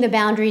pushing the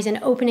boundaries and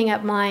opening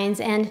up minds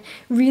and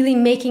really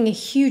making a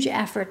huge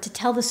effort to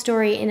tell the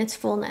story in its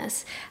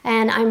fullness.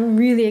 And I'm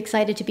really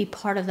excited to be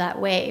part of that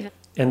wave.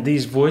 And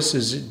these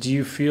voices, do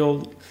you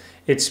feel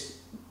it's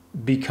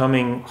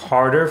becoming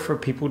harder for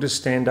people to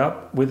stand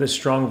up with a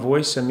strong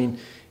voice? I mean,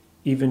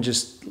 even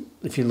just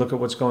if you look at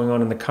what's going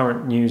on in the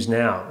current news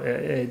now,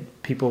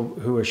 people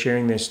who are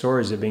sharing their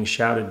stories are being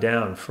shouted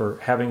down for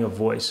having a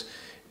voice.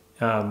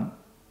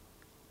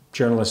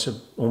 Journalists are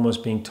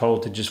almost being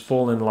told to just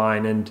fall in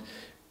line and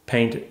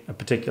paint a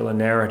particular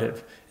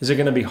narrative. Is it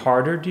going to be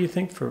harder, do you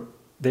think, for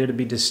there to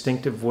be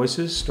distinctive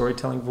voices,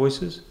 storytelling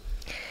voices?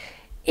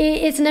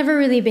 It's never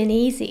really been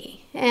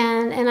easy.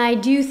 And I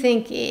do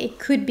think it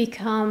could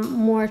become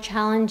more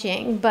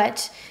challenging,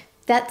 but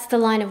that's the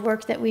line of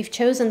work that we've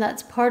chosen.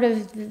 That's part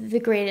of the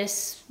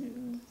greatest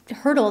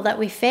hurdle that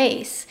we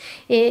face,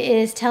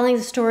 is telling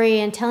the story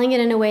and telling it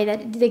in a way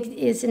that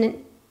is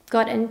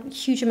got a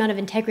huge amount of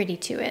integrity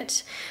to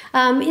it.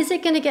 Is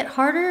it going to get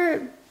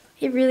harder?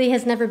 It really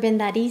has never been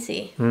that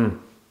easy.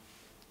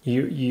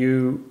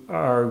 You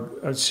are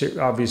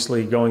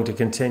obviously going to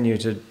continue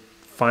to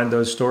find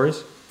those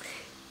stories?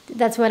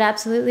 That's what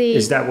absolutely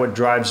is that what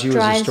drives you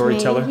as a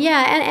storyteller? Me.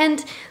 Yeah,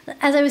 and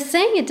as I was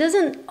saying, it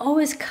doesn't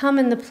always come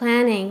in the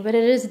planning, but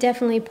it is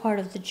definitely part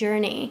of the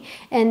journey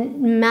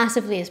and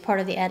massively as part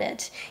of the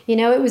edit.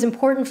 It was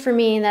important for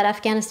me in that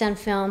Afghanistan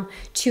film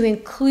to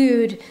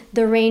include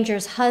the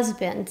ranger's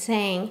husband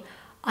saying,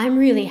 I'm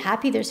really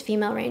happy there's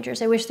female rangers.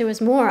 I wish there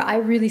was more. I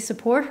really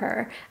support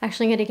her.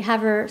 Actually, I'm going to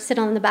have her sit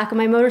on the back of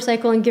my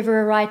motorcycle and give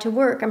her a ride to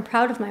work. I'm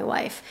proud of my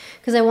wife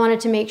because I wanted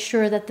to make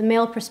sure that the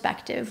male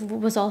perspective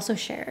was also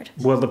shared.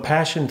 Well, the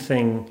passion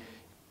thing,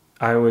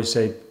 I always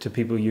say to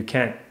people, you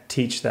can't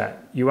teach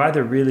that. You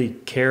either really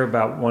care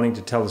about wanting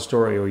to tell a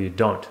story or you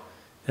don't.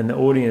 And the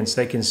audience,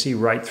 they can see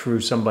right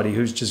through somebody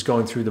who's just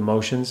going through the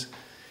motions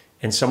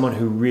and someone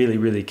who really,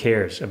 really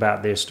cares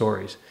about their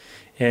stories.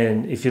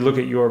 And if you look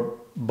at your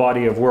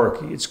body of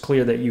work, it's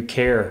clear that you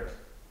care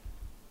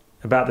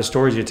about the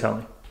stories you're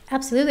telling.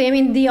 Absolutely. I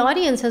mean, the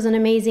audience has an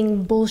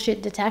amazing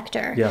bullshit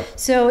detector. Yeah.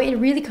 So it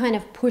really kind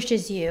of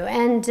pushes you.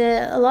 And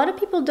a lot of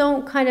people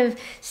don't kind of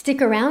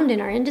stick around in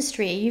our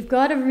industry. You've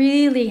got to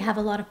really have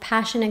a lot of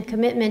passion and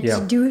commitment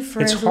to do it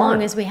for as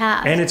long as we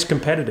have. And it's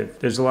competitive.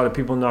 There's a lot of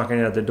people knocking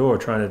at the door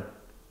trying to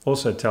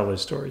also tell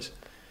those stories.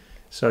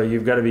 So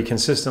you've got to be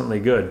consistently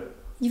good.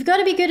 You've got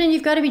to be good and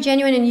you've got to be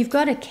genuine and you've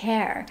got to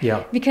care.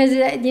 Yeah. Because,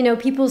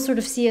 people sort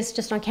of see us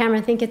just on camera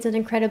and think it's an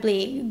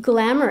incredibly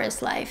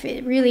glamorous life.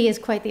 It really is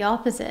quite the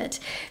opposite.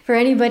 For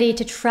anybody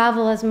to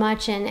travel as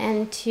much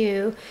and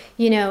to,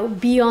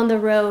 be on the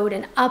road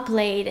and up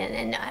late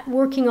and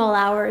working all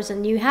hours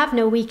and you have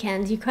no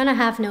weekends, you kind of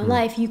have no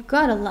life, you've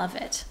got to love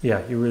it.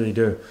 Yeah, you really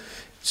do.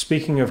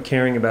 Speaking of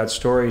caring about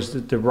stories,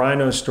 the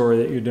rhino story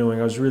that you're doing,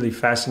 I was really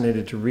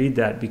fascinated to read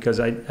that because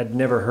I'd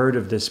never heard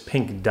of this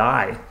pink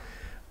dye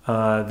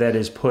that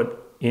is put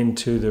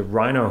into the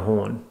rhino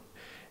horn.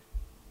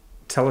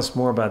 Tell us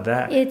more about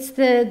that. It's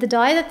the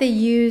dye that they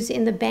use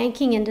in the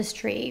banking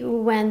industry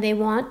when they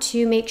want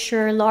to make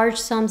sure large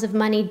sums of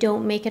money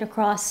don't make it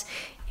across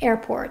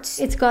airports.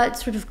 It's got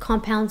sort of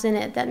compounds in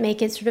it that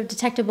make it sort of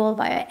detectable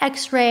via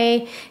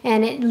X-ray,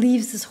 and it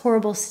leaves this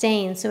horrible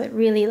stain. So it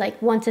really,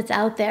 like, once it's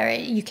out there,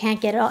 you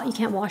can't get it off, you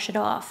can't wash it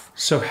off.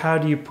 So how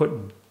do you put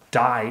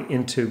dye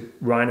into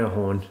rhino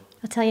horn?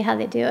 I'll tell you how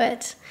they do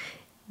it.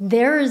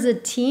 There is a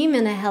team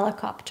in a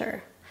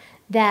helicopter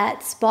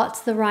that spots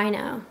the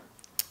rhino,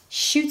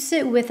 shoots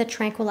it with a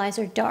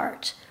tranquilizer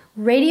dart,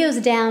 radios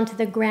down to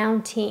the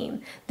ground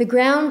team. The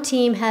ground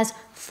team has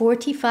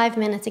 45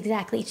 minutes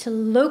exactly to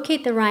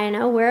locate the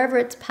rhino wherever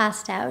it's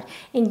passed out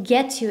and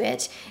get to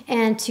it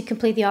and to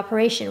complete the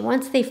operation.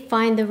 Once they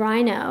find the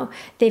rhino,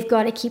 they've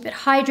got to keep it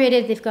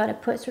hydrated, they've got to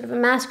put sort of a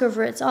mask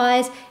over its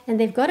eyes, and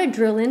they've got to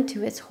drill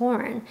into its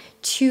horn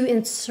to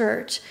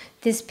insert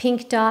this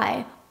pink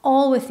dye,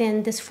 all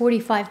within this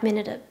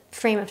 45-minute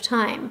frame of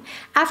time.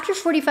 After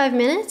 45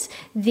 minutes,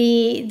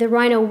 the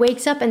rhino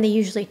wakes up and they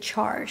usually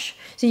charge.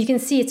 So you can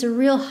see it's a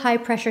real high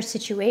pressure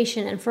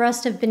situation, and for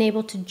us to have been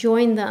able to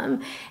join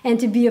them and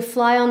to be a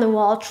fly on the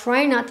wall,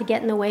 trying not to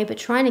get in the way, but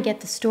trying to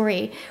get the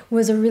story,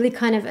 was a really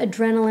kind of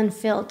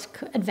adrenaline-filled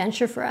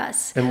adventure for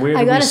us. And where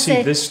do we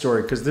see this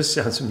story? Because this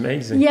sounds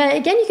amazing. Yeah,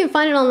 again, you can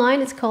find it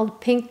online. It's called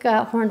Pink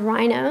Horned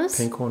Rhinos.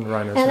 Pink Horned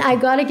Rhinos. And I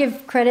got to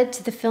give credit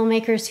to the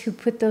filmmakers who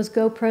put those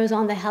GoPros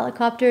on the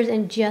helicopters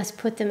and just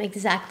put them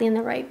exactly in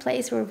the right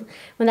place. Where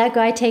when that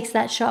guy takes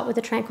that shot with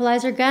a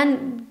tranquilizer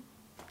gun,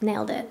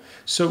 nailed it.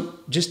 So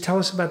just tell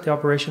us about the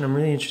operation. I'm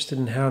really interested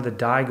in how the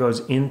dye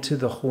goes into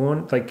the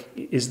horn. Like,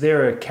 is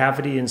there a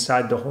cavity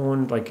inside the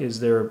horn? Like,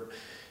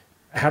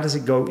 how does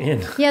it go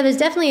in? Yeah, there's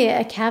definitely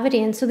a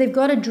cavity, and so they've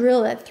got to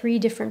drill at 3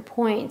 different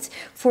points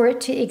for it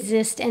to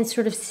exist and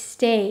sort of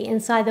stay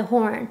inside the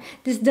horn.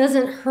 This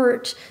doesn't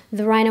hurt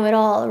the rhino at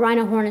all. The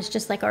rhino horn is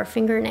just like our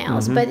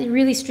fingernails, but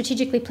really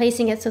strategically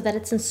placing it so that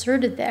it's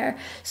inserted there,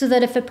 so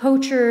that if a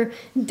poacher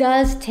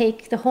does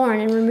take the horn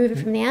and remove it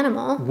from the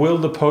animal... Will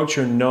the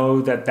poacher know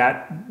that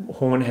that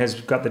horn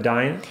has got the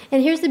dye in it?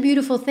 And here's the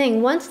beautiful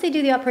thing. Once they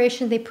do the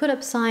operation, they put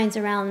up signs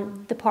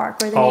around the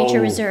park or the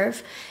nature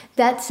reserve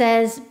that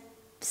says...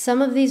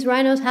 some of these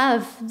rhinos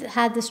have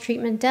had this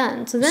treatment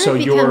done. So then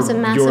it becomes a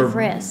massive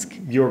risk.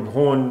 Your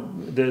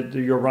horn,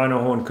 your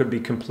rhino horn could be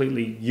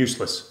completely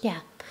useless. Yeah.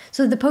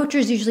 So the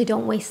poachers usually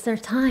don't waste their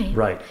time.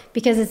 Right.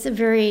 Because it's a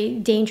very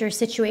dangerous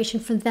situation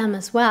for them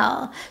as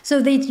well.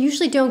 So they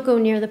usually don't go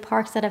near the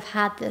parks that have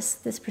had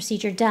this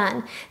procedure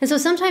done. And so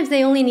sometimes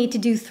they only need to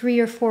do 3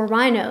 or 4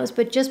 rhinos,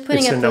 but just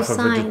putting up those signs. It's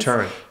enough of a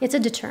deterrent. It's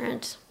a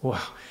deterrent.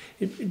 Wow.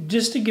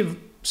 Just to give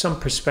some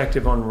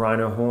perspective on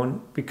rhino horn,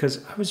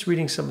 because I was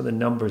reading some of the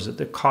numbers at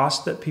the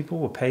cost that people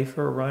will pay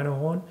for a rhino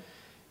horn.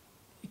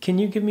 Can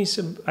you give me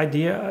some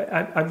idea?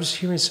 I was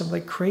hearing some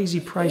like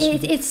crazy price.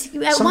 It's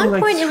at one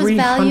point it was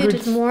valued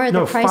at more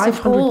the price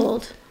of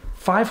gold.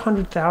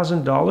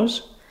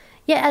 $500,000?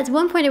 Yeah, at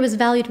one point it was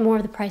valued more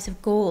of the price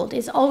of gold.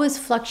 It's always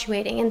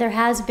fluctuating, and there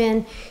has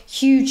been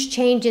huge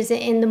changes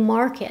in the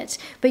market.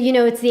 But, you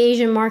know, it's the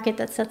Asian market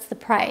that sets the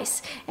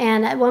price.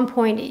 And at one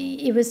point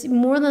it was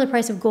more than the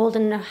price of gold,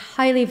 and a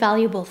highly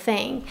valuable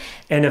thing.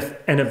 And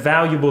a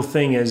valuable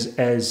thing is,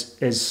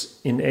 as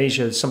in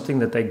Asia, something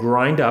that they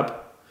grind up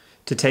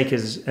to take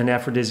as an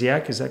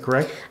aphrodisiac, is that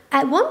correct?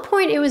 At one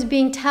point, it was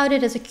being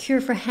touted as a cure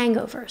for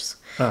hangovers.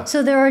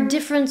 So there are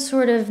different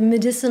sort of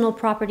medicinal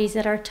properties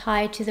that are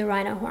tied to the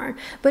rhino horn.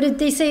 But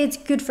they say it's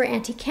good for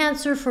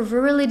anti-cancer, for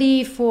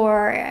virility,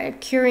 for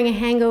curing a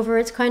hangover.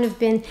 It's kind of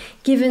been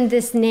given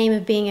this name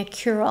of being a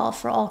cure-all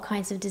for all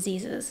kinds of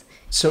diseases.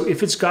 So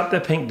if it's got the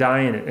pink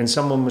dye in it, and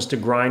someone was to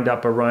grind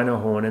up a rhino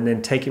horn and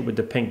then take it with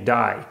the pink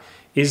dye,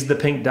 is the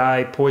pink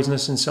dye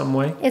poisonous in some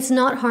way? It's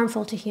not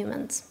harmful to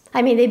humans.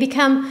 I mean, they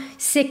become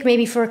sick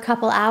maybe for a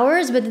couple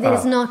hours, but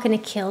it's not going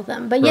to kill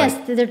them. But yes,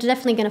 they're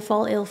definitely going to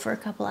fall ill for a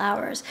couple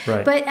hours.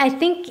 Right. But I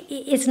think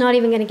it's not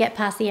even going to get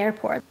past the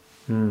airport.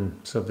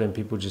 So then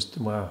people just,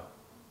 wow.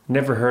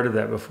 Never heard of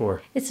that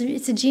before. It's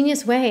a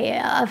genius way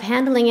of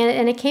handling it,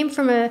 and it came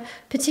from a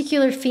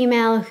particular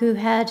female who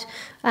had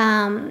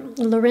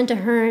Lorinda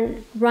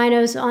Hearn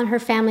rhinos on her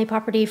family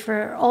property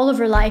for all of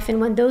her life, and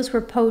when those were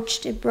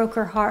poached, it broke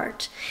her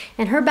heart.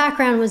 And her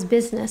background was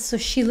business, so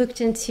she looked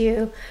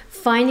into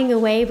finding a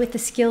way with the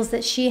skills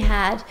that she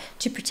had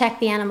to protect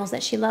the animals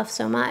that she loved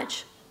so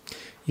much.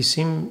 You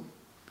seem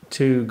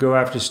to go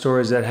after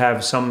stories that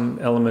have some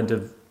element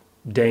of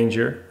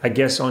danger, I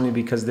guess only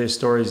because they're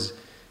stories...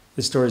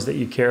 The stories that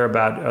you care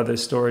about are the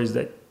stories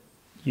that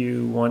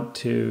you want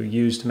to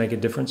use to make a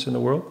difference in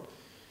the world.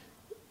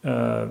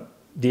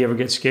 Do you ever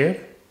get scared?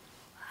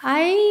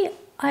 I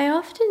I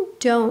often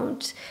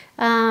don't.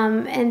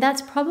 And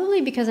that's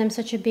probably because I'm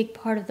such a big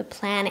part of the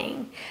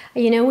planning.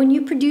 When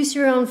you produce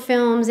your own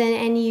films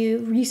and you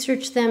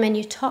research them and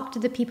you talk to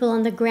the people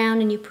on the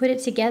ground and you put it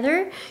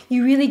together,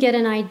 you really get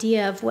an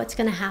idea of what's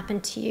going to happen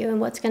to you and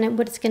what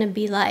it's going to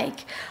be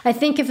like. I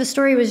think if a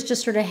story was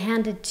just sort of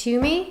handed to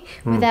me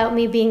without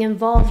me being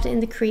involved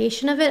in the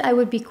creation of it, I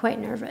would be quite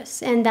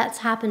nervous. And that's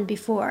happened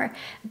before.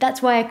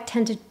 That's why I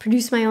tend to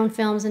produce my own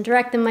films and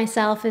direct them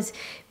myself, is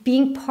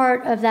being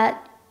part of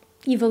that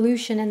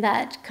evolution and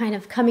that kind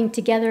of coming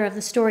together of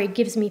the story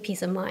gives me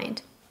peace of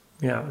mind.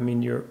 Yeah, I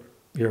mean, you're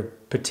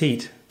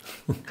petite,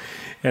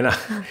 and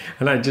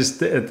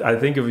I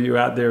think of you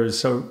out there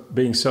as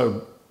being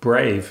so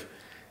brave.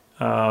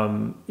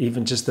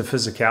 Even just the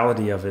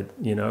physicality of it,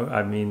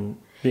 I mean,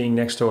 being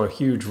next to a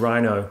huge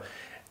rhino.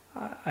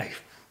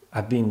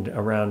 I've been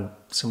around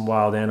some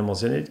wild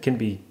animals, and it can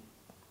be,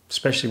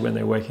 especially when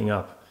they're waking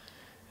up,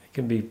 it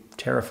can be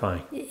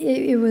terrifying.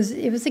 It was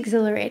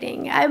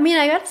exhilarating. I mean,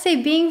 I got to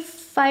say, being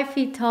 5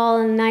 feet tall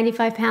and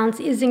 95 pounds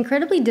is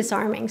incredibly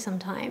disarming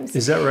sometimes.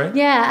 Is that right?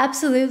 Yeah,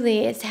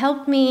 absolutely. It's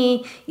helped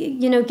me,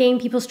 gain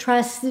people's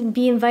trust,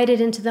 be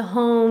invited into the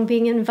home,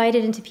 being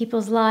invited into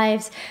people's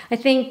lives. I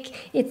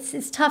think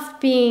it's tough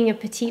being a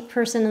petite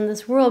person in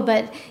this world,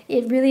 but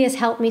it really has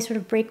helped me sort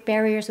of break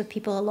barriers with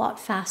people a lot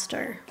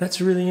faster. That's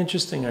really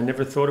interesting. I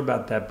never thought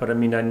about that, but I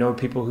mean, I know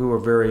people who are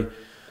very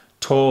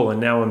tall, and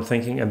now I'm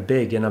thinking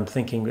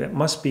that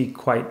must be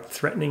quite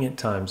threatening at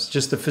times,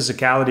 just the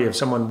physicality of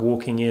someone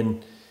walking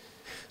in.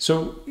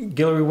 So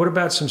Guillory, what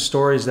about some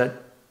stories that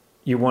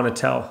you want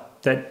to tell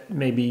that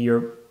maybe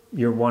you're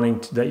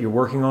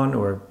working on,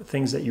 or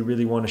things that you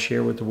really want to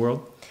share with the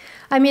world?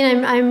 I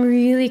mean, I'm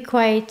really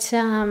quite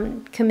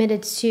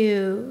committed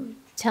to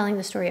telling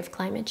the story of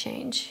climate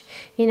change.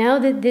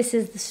 That this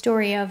is the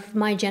story of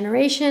my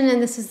generation,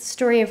 and this is the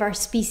story of our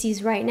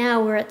species right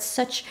now. We're at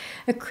such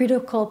a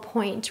critical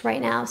point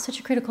right now, such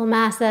a critical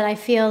mass, that I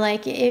feel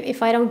like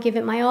if I don't give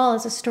it my all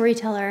as a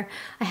storyteller,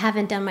 I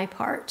haven't done my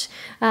part.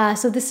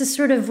 So this is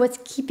sort of what's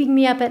keeping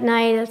me up at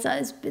night.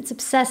 It's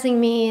obsessing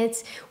me.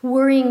 It's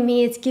worrying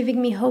me. It's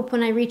giving me hope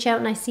when I reach out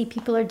and I see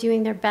people are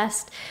doing their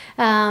best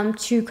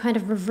to kind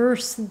of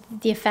reverse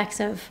the effects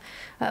of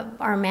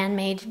our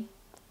man-made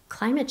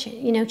climate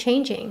change,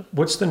 changing.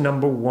 What's the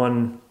number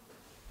one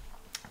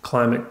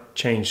climate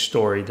change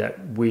story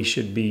that we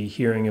should be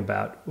hearing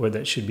about, or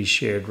that should be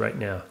shared right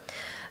now?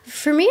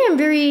 For me, I'm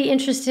very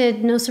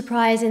interested, no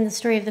surprise, in the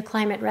story of the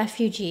climate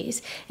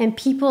refugees and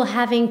people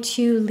having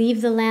to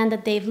leave the land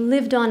that they've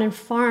lived on and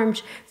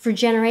farmed for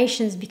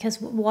generations because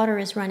water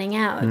is running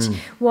out.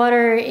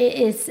 Water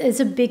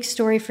is a big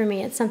story for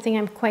me. It's something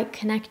I'm quite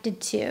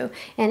connected to,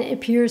 and it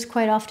appears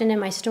quite often in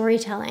my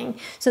storytelling.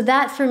 So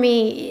that, for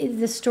me, is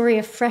the story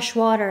of fresh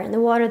water and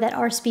the water that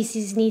our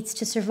species needs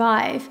to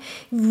survive,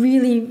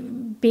 really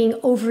being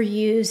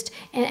overused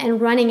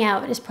and running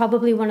out, is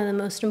probably one of the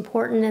most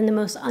important and the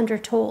most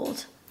undertold.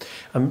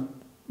 I'm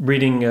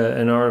reading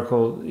an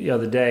article the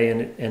other day,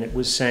 and it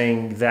was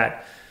saying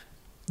that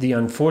the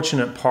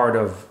unfortunate part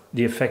of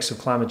the effects of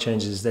climate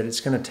change is that it's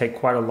going to take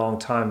quite a long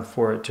time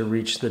for it to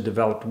reach the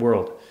developed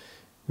world,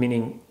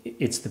 meaning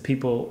it's the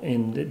people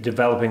in the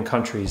developing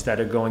countries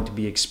that are going to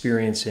be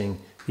experiencing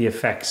the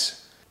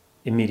effects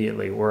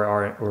immediately or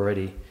are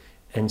already.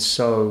 And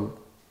so,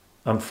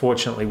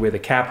 unfortunately, where the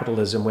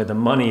capitalism, where the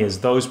money is,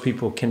 those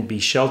people can be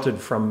sheltered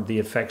from the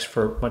effects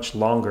for much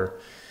longer.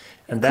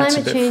 And that's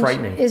a bit frightening.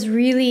 Climate change is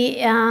really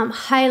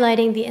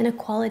highlighting the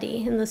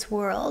inequality in this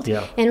world.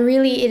 Yeah. And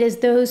really, it is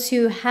those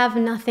who have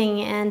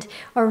nothing and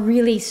are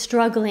really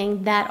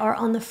struggling that are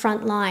on the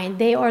front line.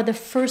 They are the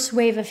first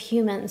wave of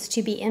humans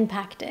to be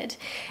impacted.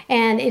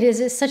 And it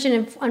is such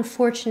an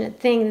unfortunate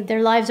thing that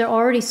their lives are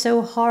already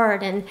so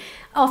hard, and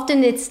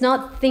often it's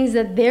not things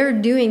that they're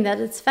doing that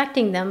it's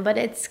affecting them, but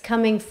it's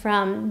coming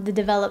from the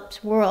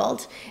developed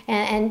world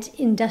and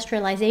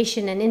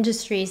industrialization and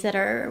industries that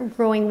are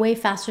growing way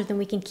faster than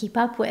we can keep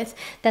up with.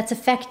 That's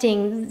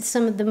affecting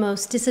some of the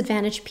most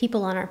disadvantaged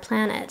people on our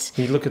planet.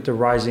 You look at the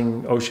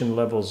rising ocean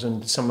levels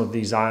in some of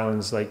these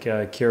islands like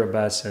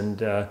Kiribati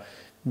and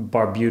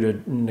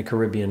Barbuda in the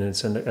Caribbean.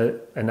 It's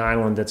an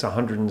island that's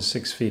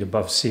 106 feet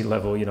above sea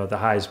level, the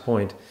highest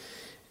point.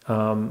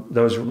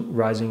 Those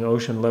rising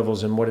ocean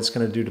levels and what it's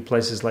going to do to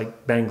places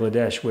like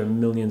Bangladesh, where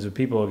millions of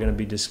people are going to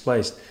be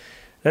displaced.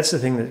 That's the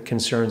thing that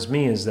concerns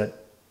me, is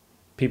that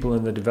people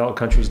in the developed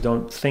countries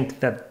don't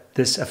think that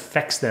this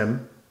affects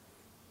them,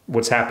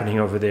 what's happening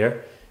over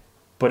there,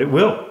 but it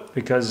will,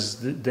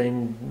 because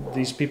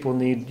these people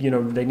need,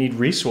 they need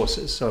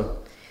resources. So.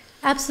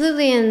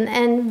 Absolutely,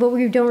 and what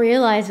we don't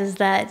realize is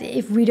that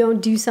if we don't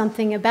do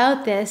something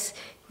about this,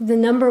 the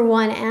number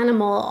one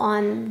animal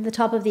on the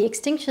top of the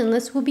extinction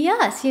list will be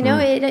us.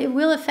 It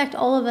will affect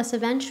all of us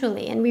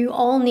eventually, and we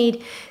all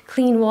need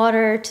clean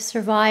water to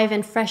survive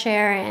and fresh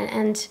air,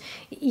 and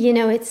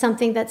it's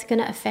something that's going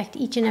to affect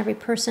each and every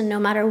person, no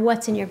matter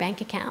what's in your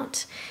bank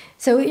account.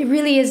 So it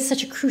really is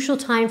such a crucial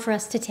time for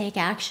us to take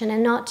action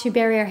and not to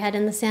bury our head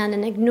in the sand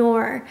and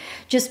ignore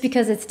just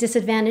because it's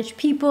disadvantaged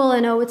people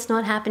and, oh, it's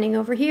not happening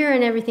over here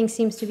and everything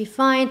seems to be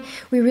fine.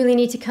 We really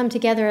need to come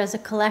together as a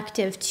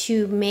collective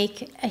to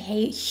make a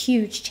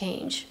huge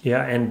change.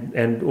 Yeah,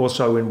 and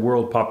also in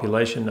world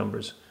population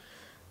numbers.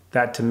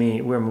 That to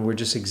me, we're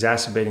just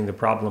exacerbating the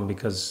problem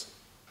because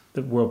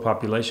the world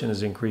population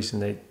is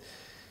increasing.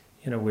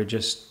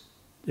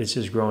 It's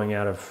just growing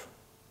out of.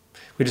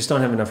 We just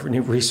don't have enough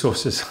new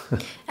resources.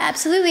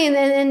 Absolutely,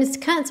 and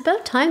it's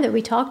about time that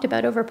we talked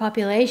about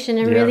overpopulation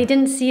and really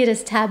didn't see it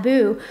as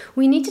taboo.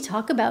 We need to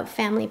talk about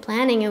family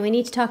planning, and we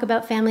need to talk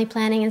about family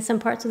planning in some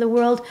parts of the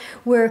world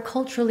where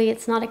culturally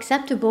it's not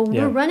acceptable.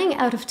 We're running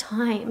out of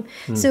time.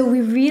 So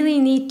we really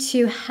need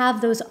to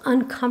have those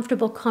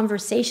uncomfortable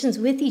conversations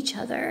with each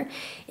other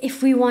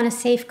if we want to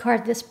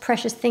safeguard this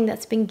precious thing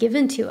that's been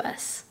given to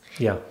us.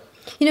 Yeah.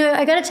 You know,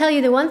 I got to tell you,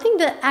 the one thing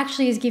that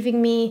actually is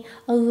giving me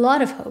a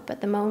lot of hope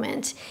at the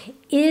moment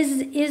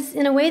is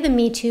in a way the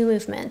Me Too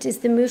movement, is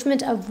the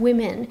movement of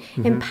women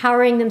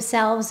empowering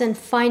themselves and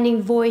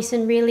finding voice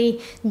and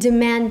really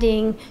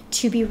demanding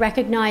to be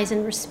recognized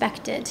and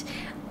respected.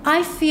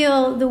 I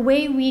feel the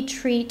way we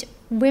treat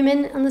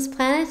women on this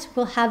planet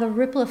will have a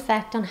ripple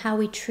effect on how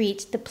we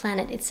treat the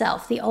planet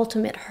itself, the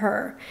ultimate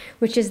her,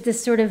 which is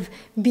this sort of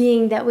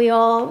being that we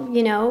all,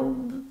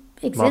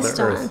 exist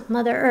on,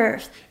 Mother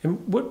Earth. And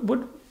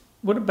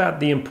what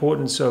about the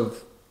importance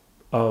of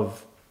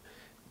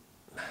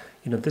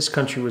this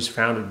country was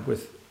founded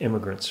with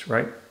immigrants,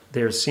 right?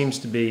 There seems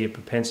to be a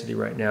propensity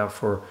right now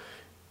for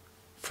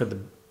the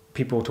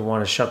people to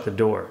want to shut the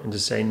door and to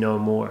say no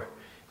more.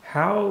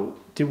 How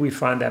do we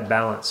find that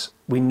balance?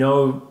 We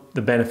know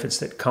the benefits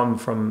that come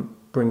from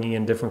bringing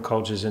in different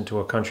cultures into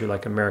a country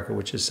like America,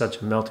 which is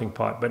such a melting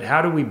pot. But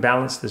how do we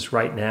balance this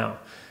right now?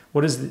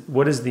 What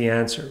is the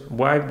answer?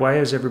 Why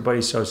is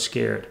everybody so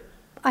scared?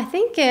 I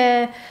think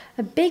a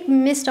big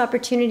missed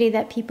opportunity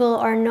that people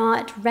are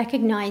not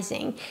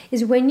recognizing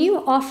is when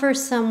you offer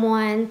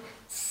someone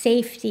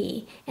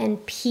safety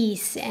and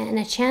peace and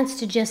a chance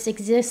to just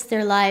exist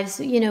their lives,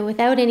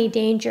 without any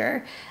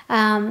danger.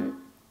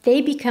 They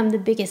become the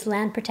biggest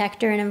land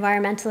protector and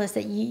environmentalist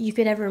that you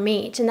could ever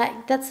meet. And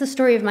that's the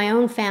story of my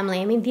own family.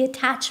 I mean, the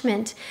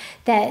attachment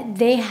that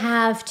they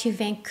have to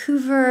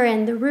Vancouver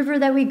and the river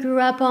that we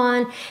grew up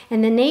on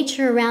and the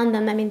nature around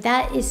them, I mean,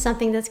 that is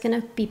something that's going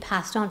to be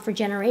passed on for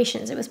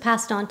generations. It was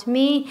passed on to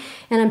me,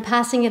 and I'm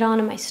passing it on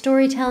in my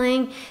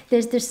storytelling.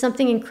 There's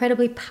something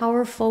incredibly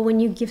powerful when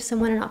you give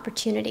someone an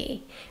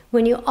opportunity,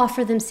 when you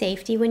offer them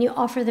safety, when you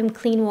offer them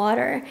clean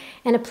water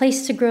and a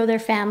place to grow their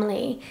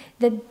family.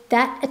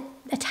 That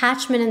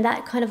attachment and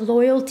that kind of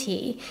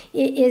loyalty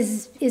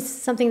is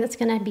something that's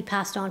going to be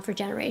passed on for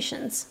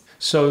generations.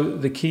 So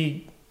the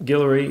key,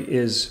 Guillory,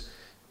 is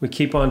we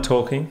keep on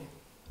talking,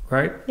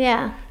 right?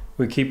 Yeah.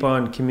 We keep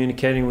on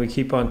communicating. We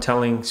keep on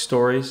telling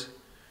stories.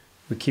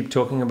 We keep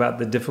talking about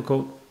the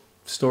difficult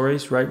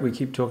stories, right? We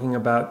keep talking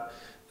about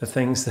the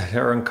things that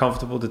are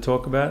uncomfortable to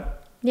talk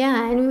about.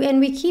 Yeah, and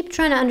we keep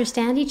trying to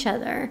understand each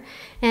other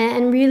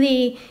and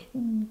really,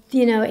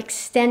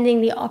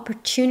 extending the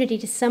opportunity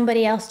to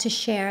somebody else to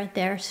share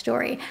their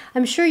story.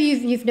 I'm sure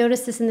you've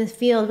noticed this in the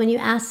field when you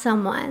ask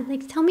someone,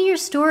 like, tell me your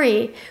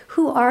story.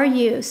 Who are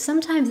you?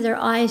 Sometimes their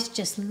eyes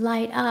just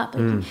light up.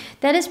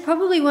 That is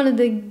probably one of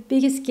the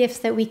biggest gifts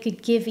that we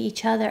could give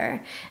each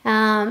other.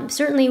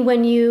 Certainly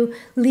when you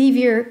leave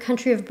your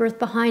country of birth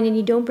behind and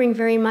you don't bring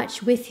very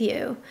much with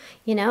you.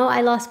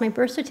 I lost my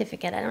birth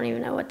certificate. I don't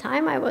even know what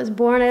time I was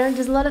born.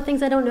 There's a lot of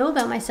things I don't know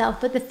about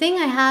myself. But the thing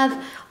I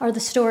have are the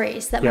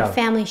stories that my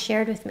family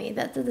shared with me.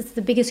 That's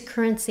the biggest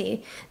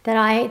currency that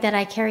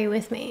I carry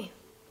with me.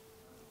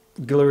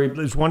 Guillory, it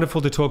was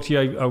wonderful to talk to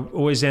you. I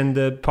always end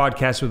the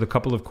podcast with a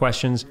couple of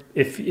questions.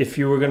 If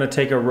you were going to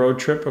take a road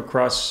trip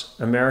across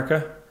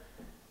America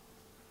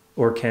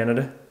or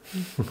Canada,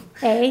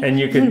 and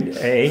you could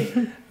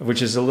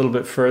which is a little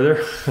bit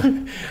further,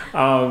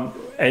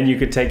 and you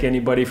could take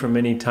anybody from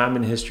any time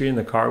in history in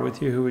the car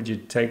with you, who would you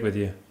take with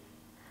you?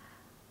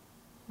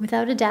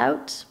 Without a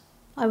doubt,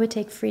 I would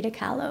take Frida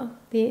Kahlo,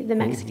 the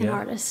Mexican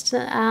artist.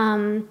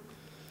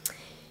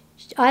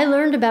 I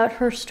learned about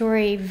her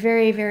story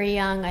very, very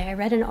young. I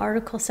read an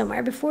article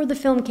somewhere before the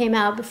film came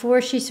out,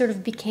 before she sort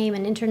of became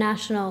an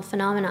international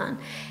phenomenon.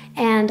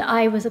 And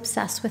I was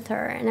obsessed with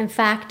her. And in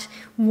fact,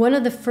 one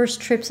of the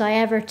first trips I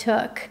ever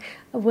took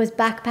was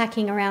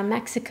backpacking around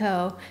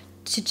Mexico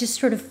to just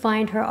sort of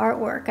find her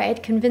artwork. I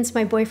had convinced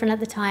my boyfriend at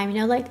the time,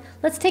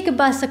 let's take a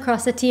bus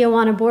across the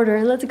Tijuana border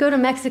and let's go to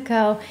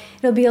Mexico.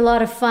 It'll be a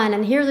lot of fun.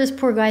 And here this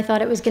poor guy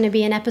thought it was going to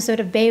be an episode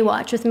of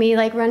Baywatch with me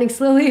running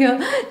slowly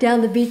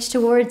down the beach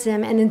towards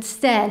him. And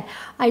instead,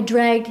 I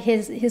dragged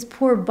his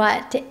poor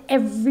butt to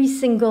every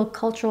single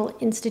cultural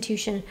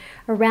institution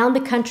around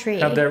the country.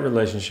 How'd that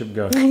relationship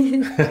go?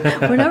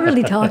 We're not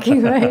really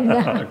talking right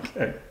now.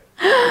 Okay.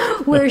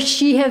 Where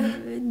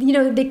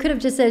they could have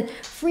just said,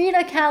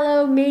 Frida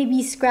Kahlo,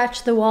 maybe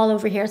scratch the wall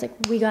over here. It's like,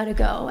 we got to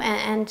go.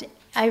 And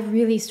I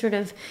really sort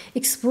of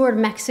explored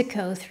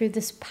Mexico through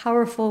this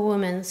powerful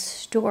woman's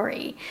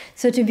story.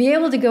 So to be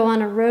able to go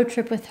on a road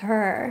trip with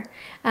her,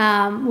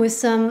 with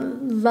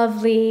some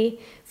lovely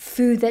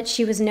food that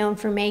she was known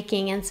for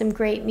making and some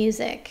great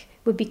music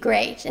would be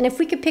great. And if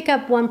we could pick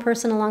up one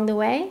person along the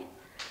way,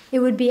 it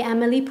would be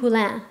Amélie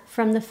Poulain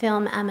from the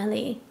film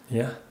Amélie.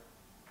 Yeah.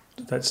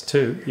 That's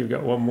 2. You've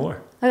got one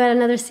more. I got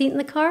another seat in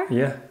the car.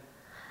 Yeah.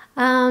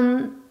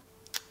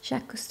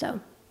 Jacques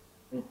Cousteau.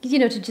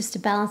 To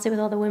balance it with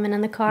all the women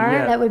in the car.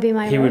 Yeah. That would be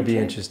my He road would be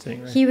trip.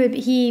 interesting, right?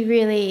 He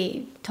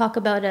really talk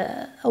about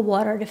a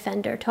water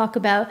defender, talk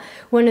about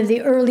one of the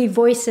early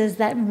voices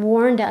that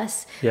warned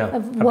us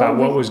of about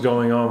what was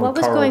going on with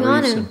coral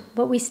reefs and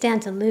what we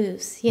stand to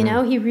lose. He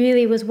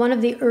really was one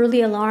of the early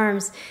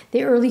alarms,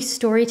 the early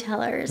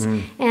storytellers.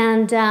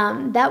 And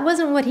that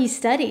wasn't what he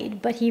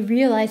studied, but he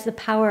realized the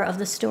power of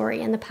the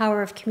story and the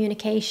power of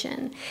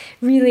communication.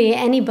 Really,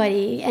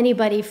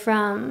 anybody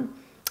from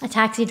a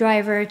taxi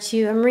driver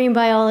to a marine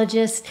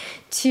biologist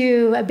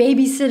to a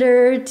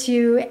babysitter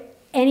to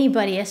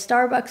anybody, a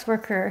Starbucks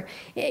worker,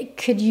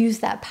 could use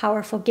that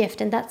powerful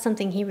gift, and that's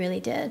something he really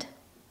did.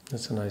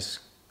 That's a nice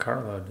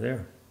carload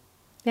there.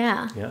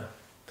 Yeah. Yeah.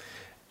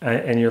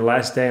 And your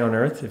last day on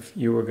Earth, if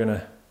you were going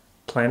to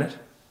plan it?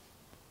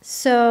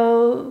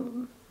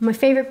 So my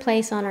favorite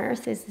place on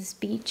Earth is this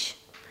beach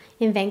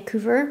in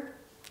Vancouver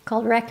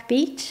called Wreck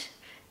Beach.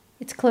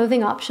 It's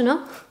clothing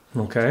optional.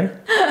 Okay.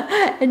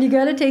 And you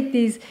got to take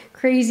these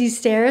crazy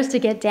stairs to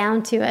get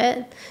down to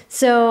it.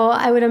 So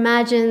I would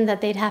imagine that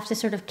they'd have to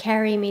sort of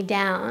carry me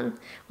down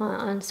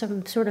on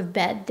some sort of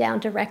bed down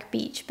to Wreck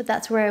Beach, but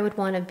that's where I would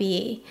want to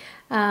be.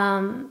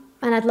 And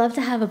I'd love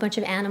to have a bunch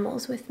of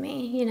animals with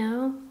me,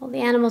 all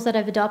the animals that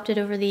I've adopted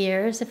over the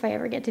years, if I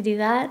ever get to do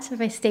that, if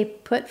I stay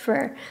put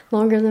for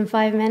longer than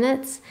 5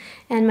 minutes,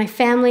 and my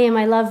family and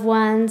my loved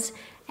ones,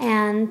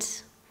 and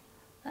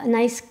a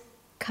nice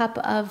cup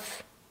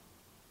of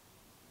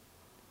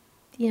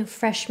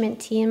fresh mint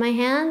tea in my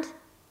hand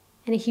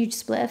and a huge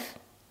spliff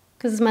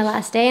because it's my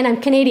last day and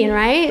I'm Canadian,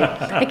 right?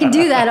 I can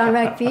do that on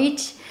Wreck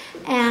Beach,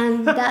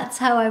 and that's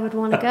how I would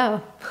want to go.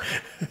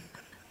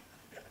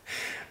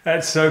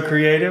 That's so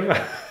creative.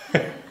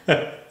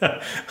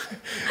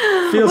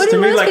 Feels What to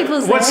do me most like,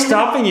 people say? what's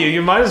stopping you?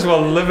 You might as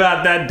well live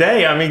out that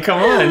day. I mean,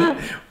 come on,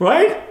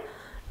 right?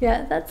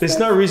 Yeah, There's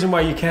no reason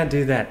why you can't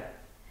do that.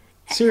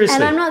 Seriously.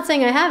 And I'm not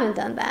saying I haven't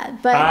done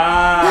that, but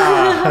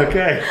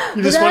okay.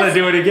 You just want to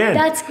do it again.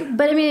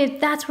 But I mean,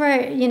 that's where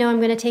I'm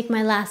going to take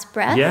my last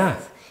breath. Yeah.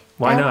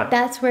 Why not?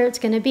 That's where it's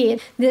going to be.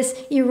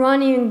 This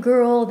Iranian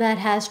girl that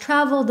has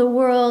traveled the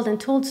world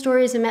and told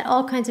stories and met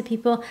all kinds of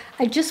people.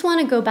 I just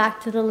want to go back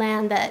to the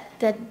land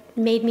that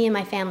made me and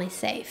my family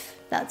safe.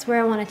 That's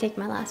where I want to take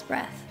my last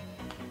breath.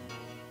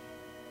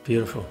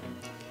 Beautiful.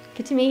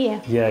 Good to meet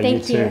you. Yeah,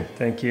 Thank you you. too.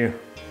 Thank you.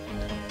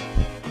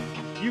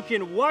 You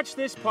can watch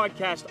this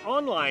podcast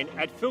online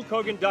at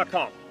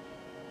philkogan.com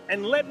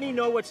and let me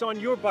know what's on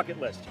your bucket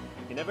list.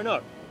 You never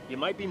know. You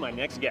might be my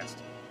next guest.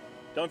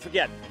 Don't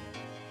forget,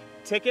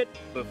 tick it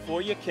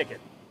before you kick it.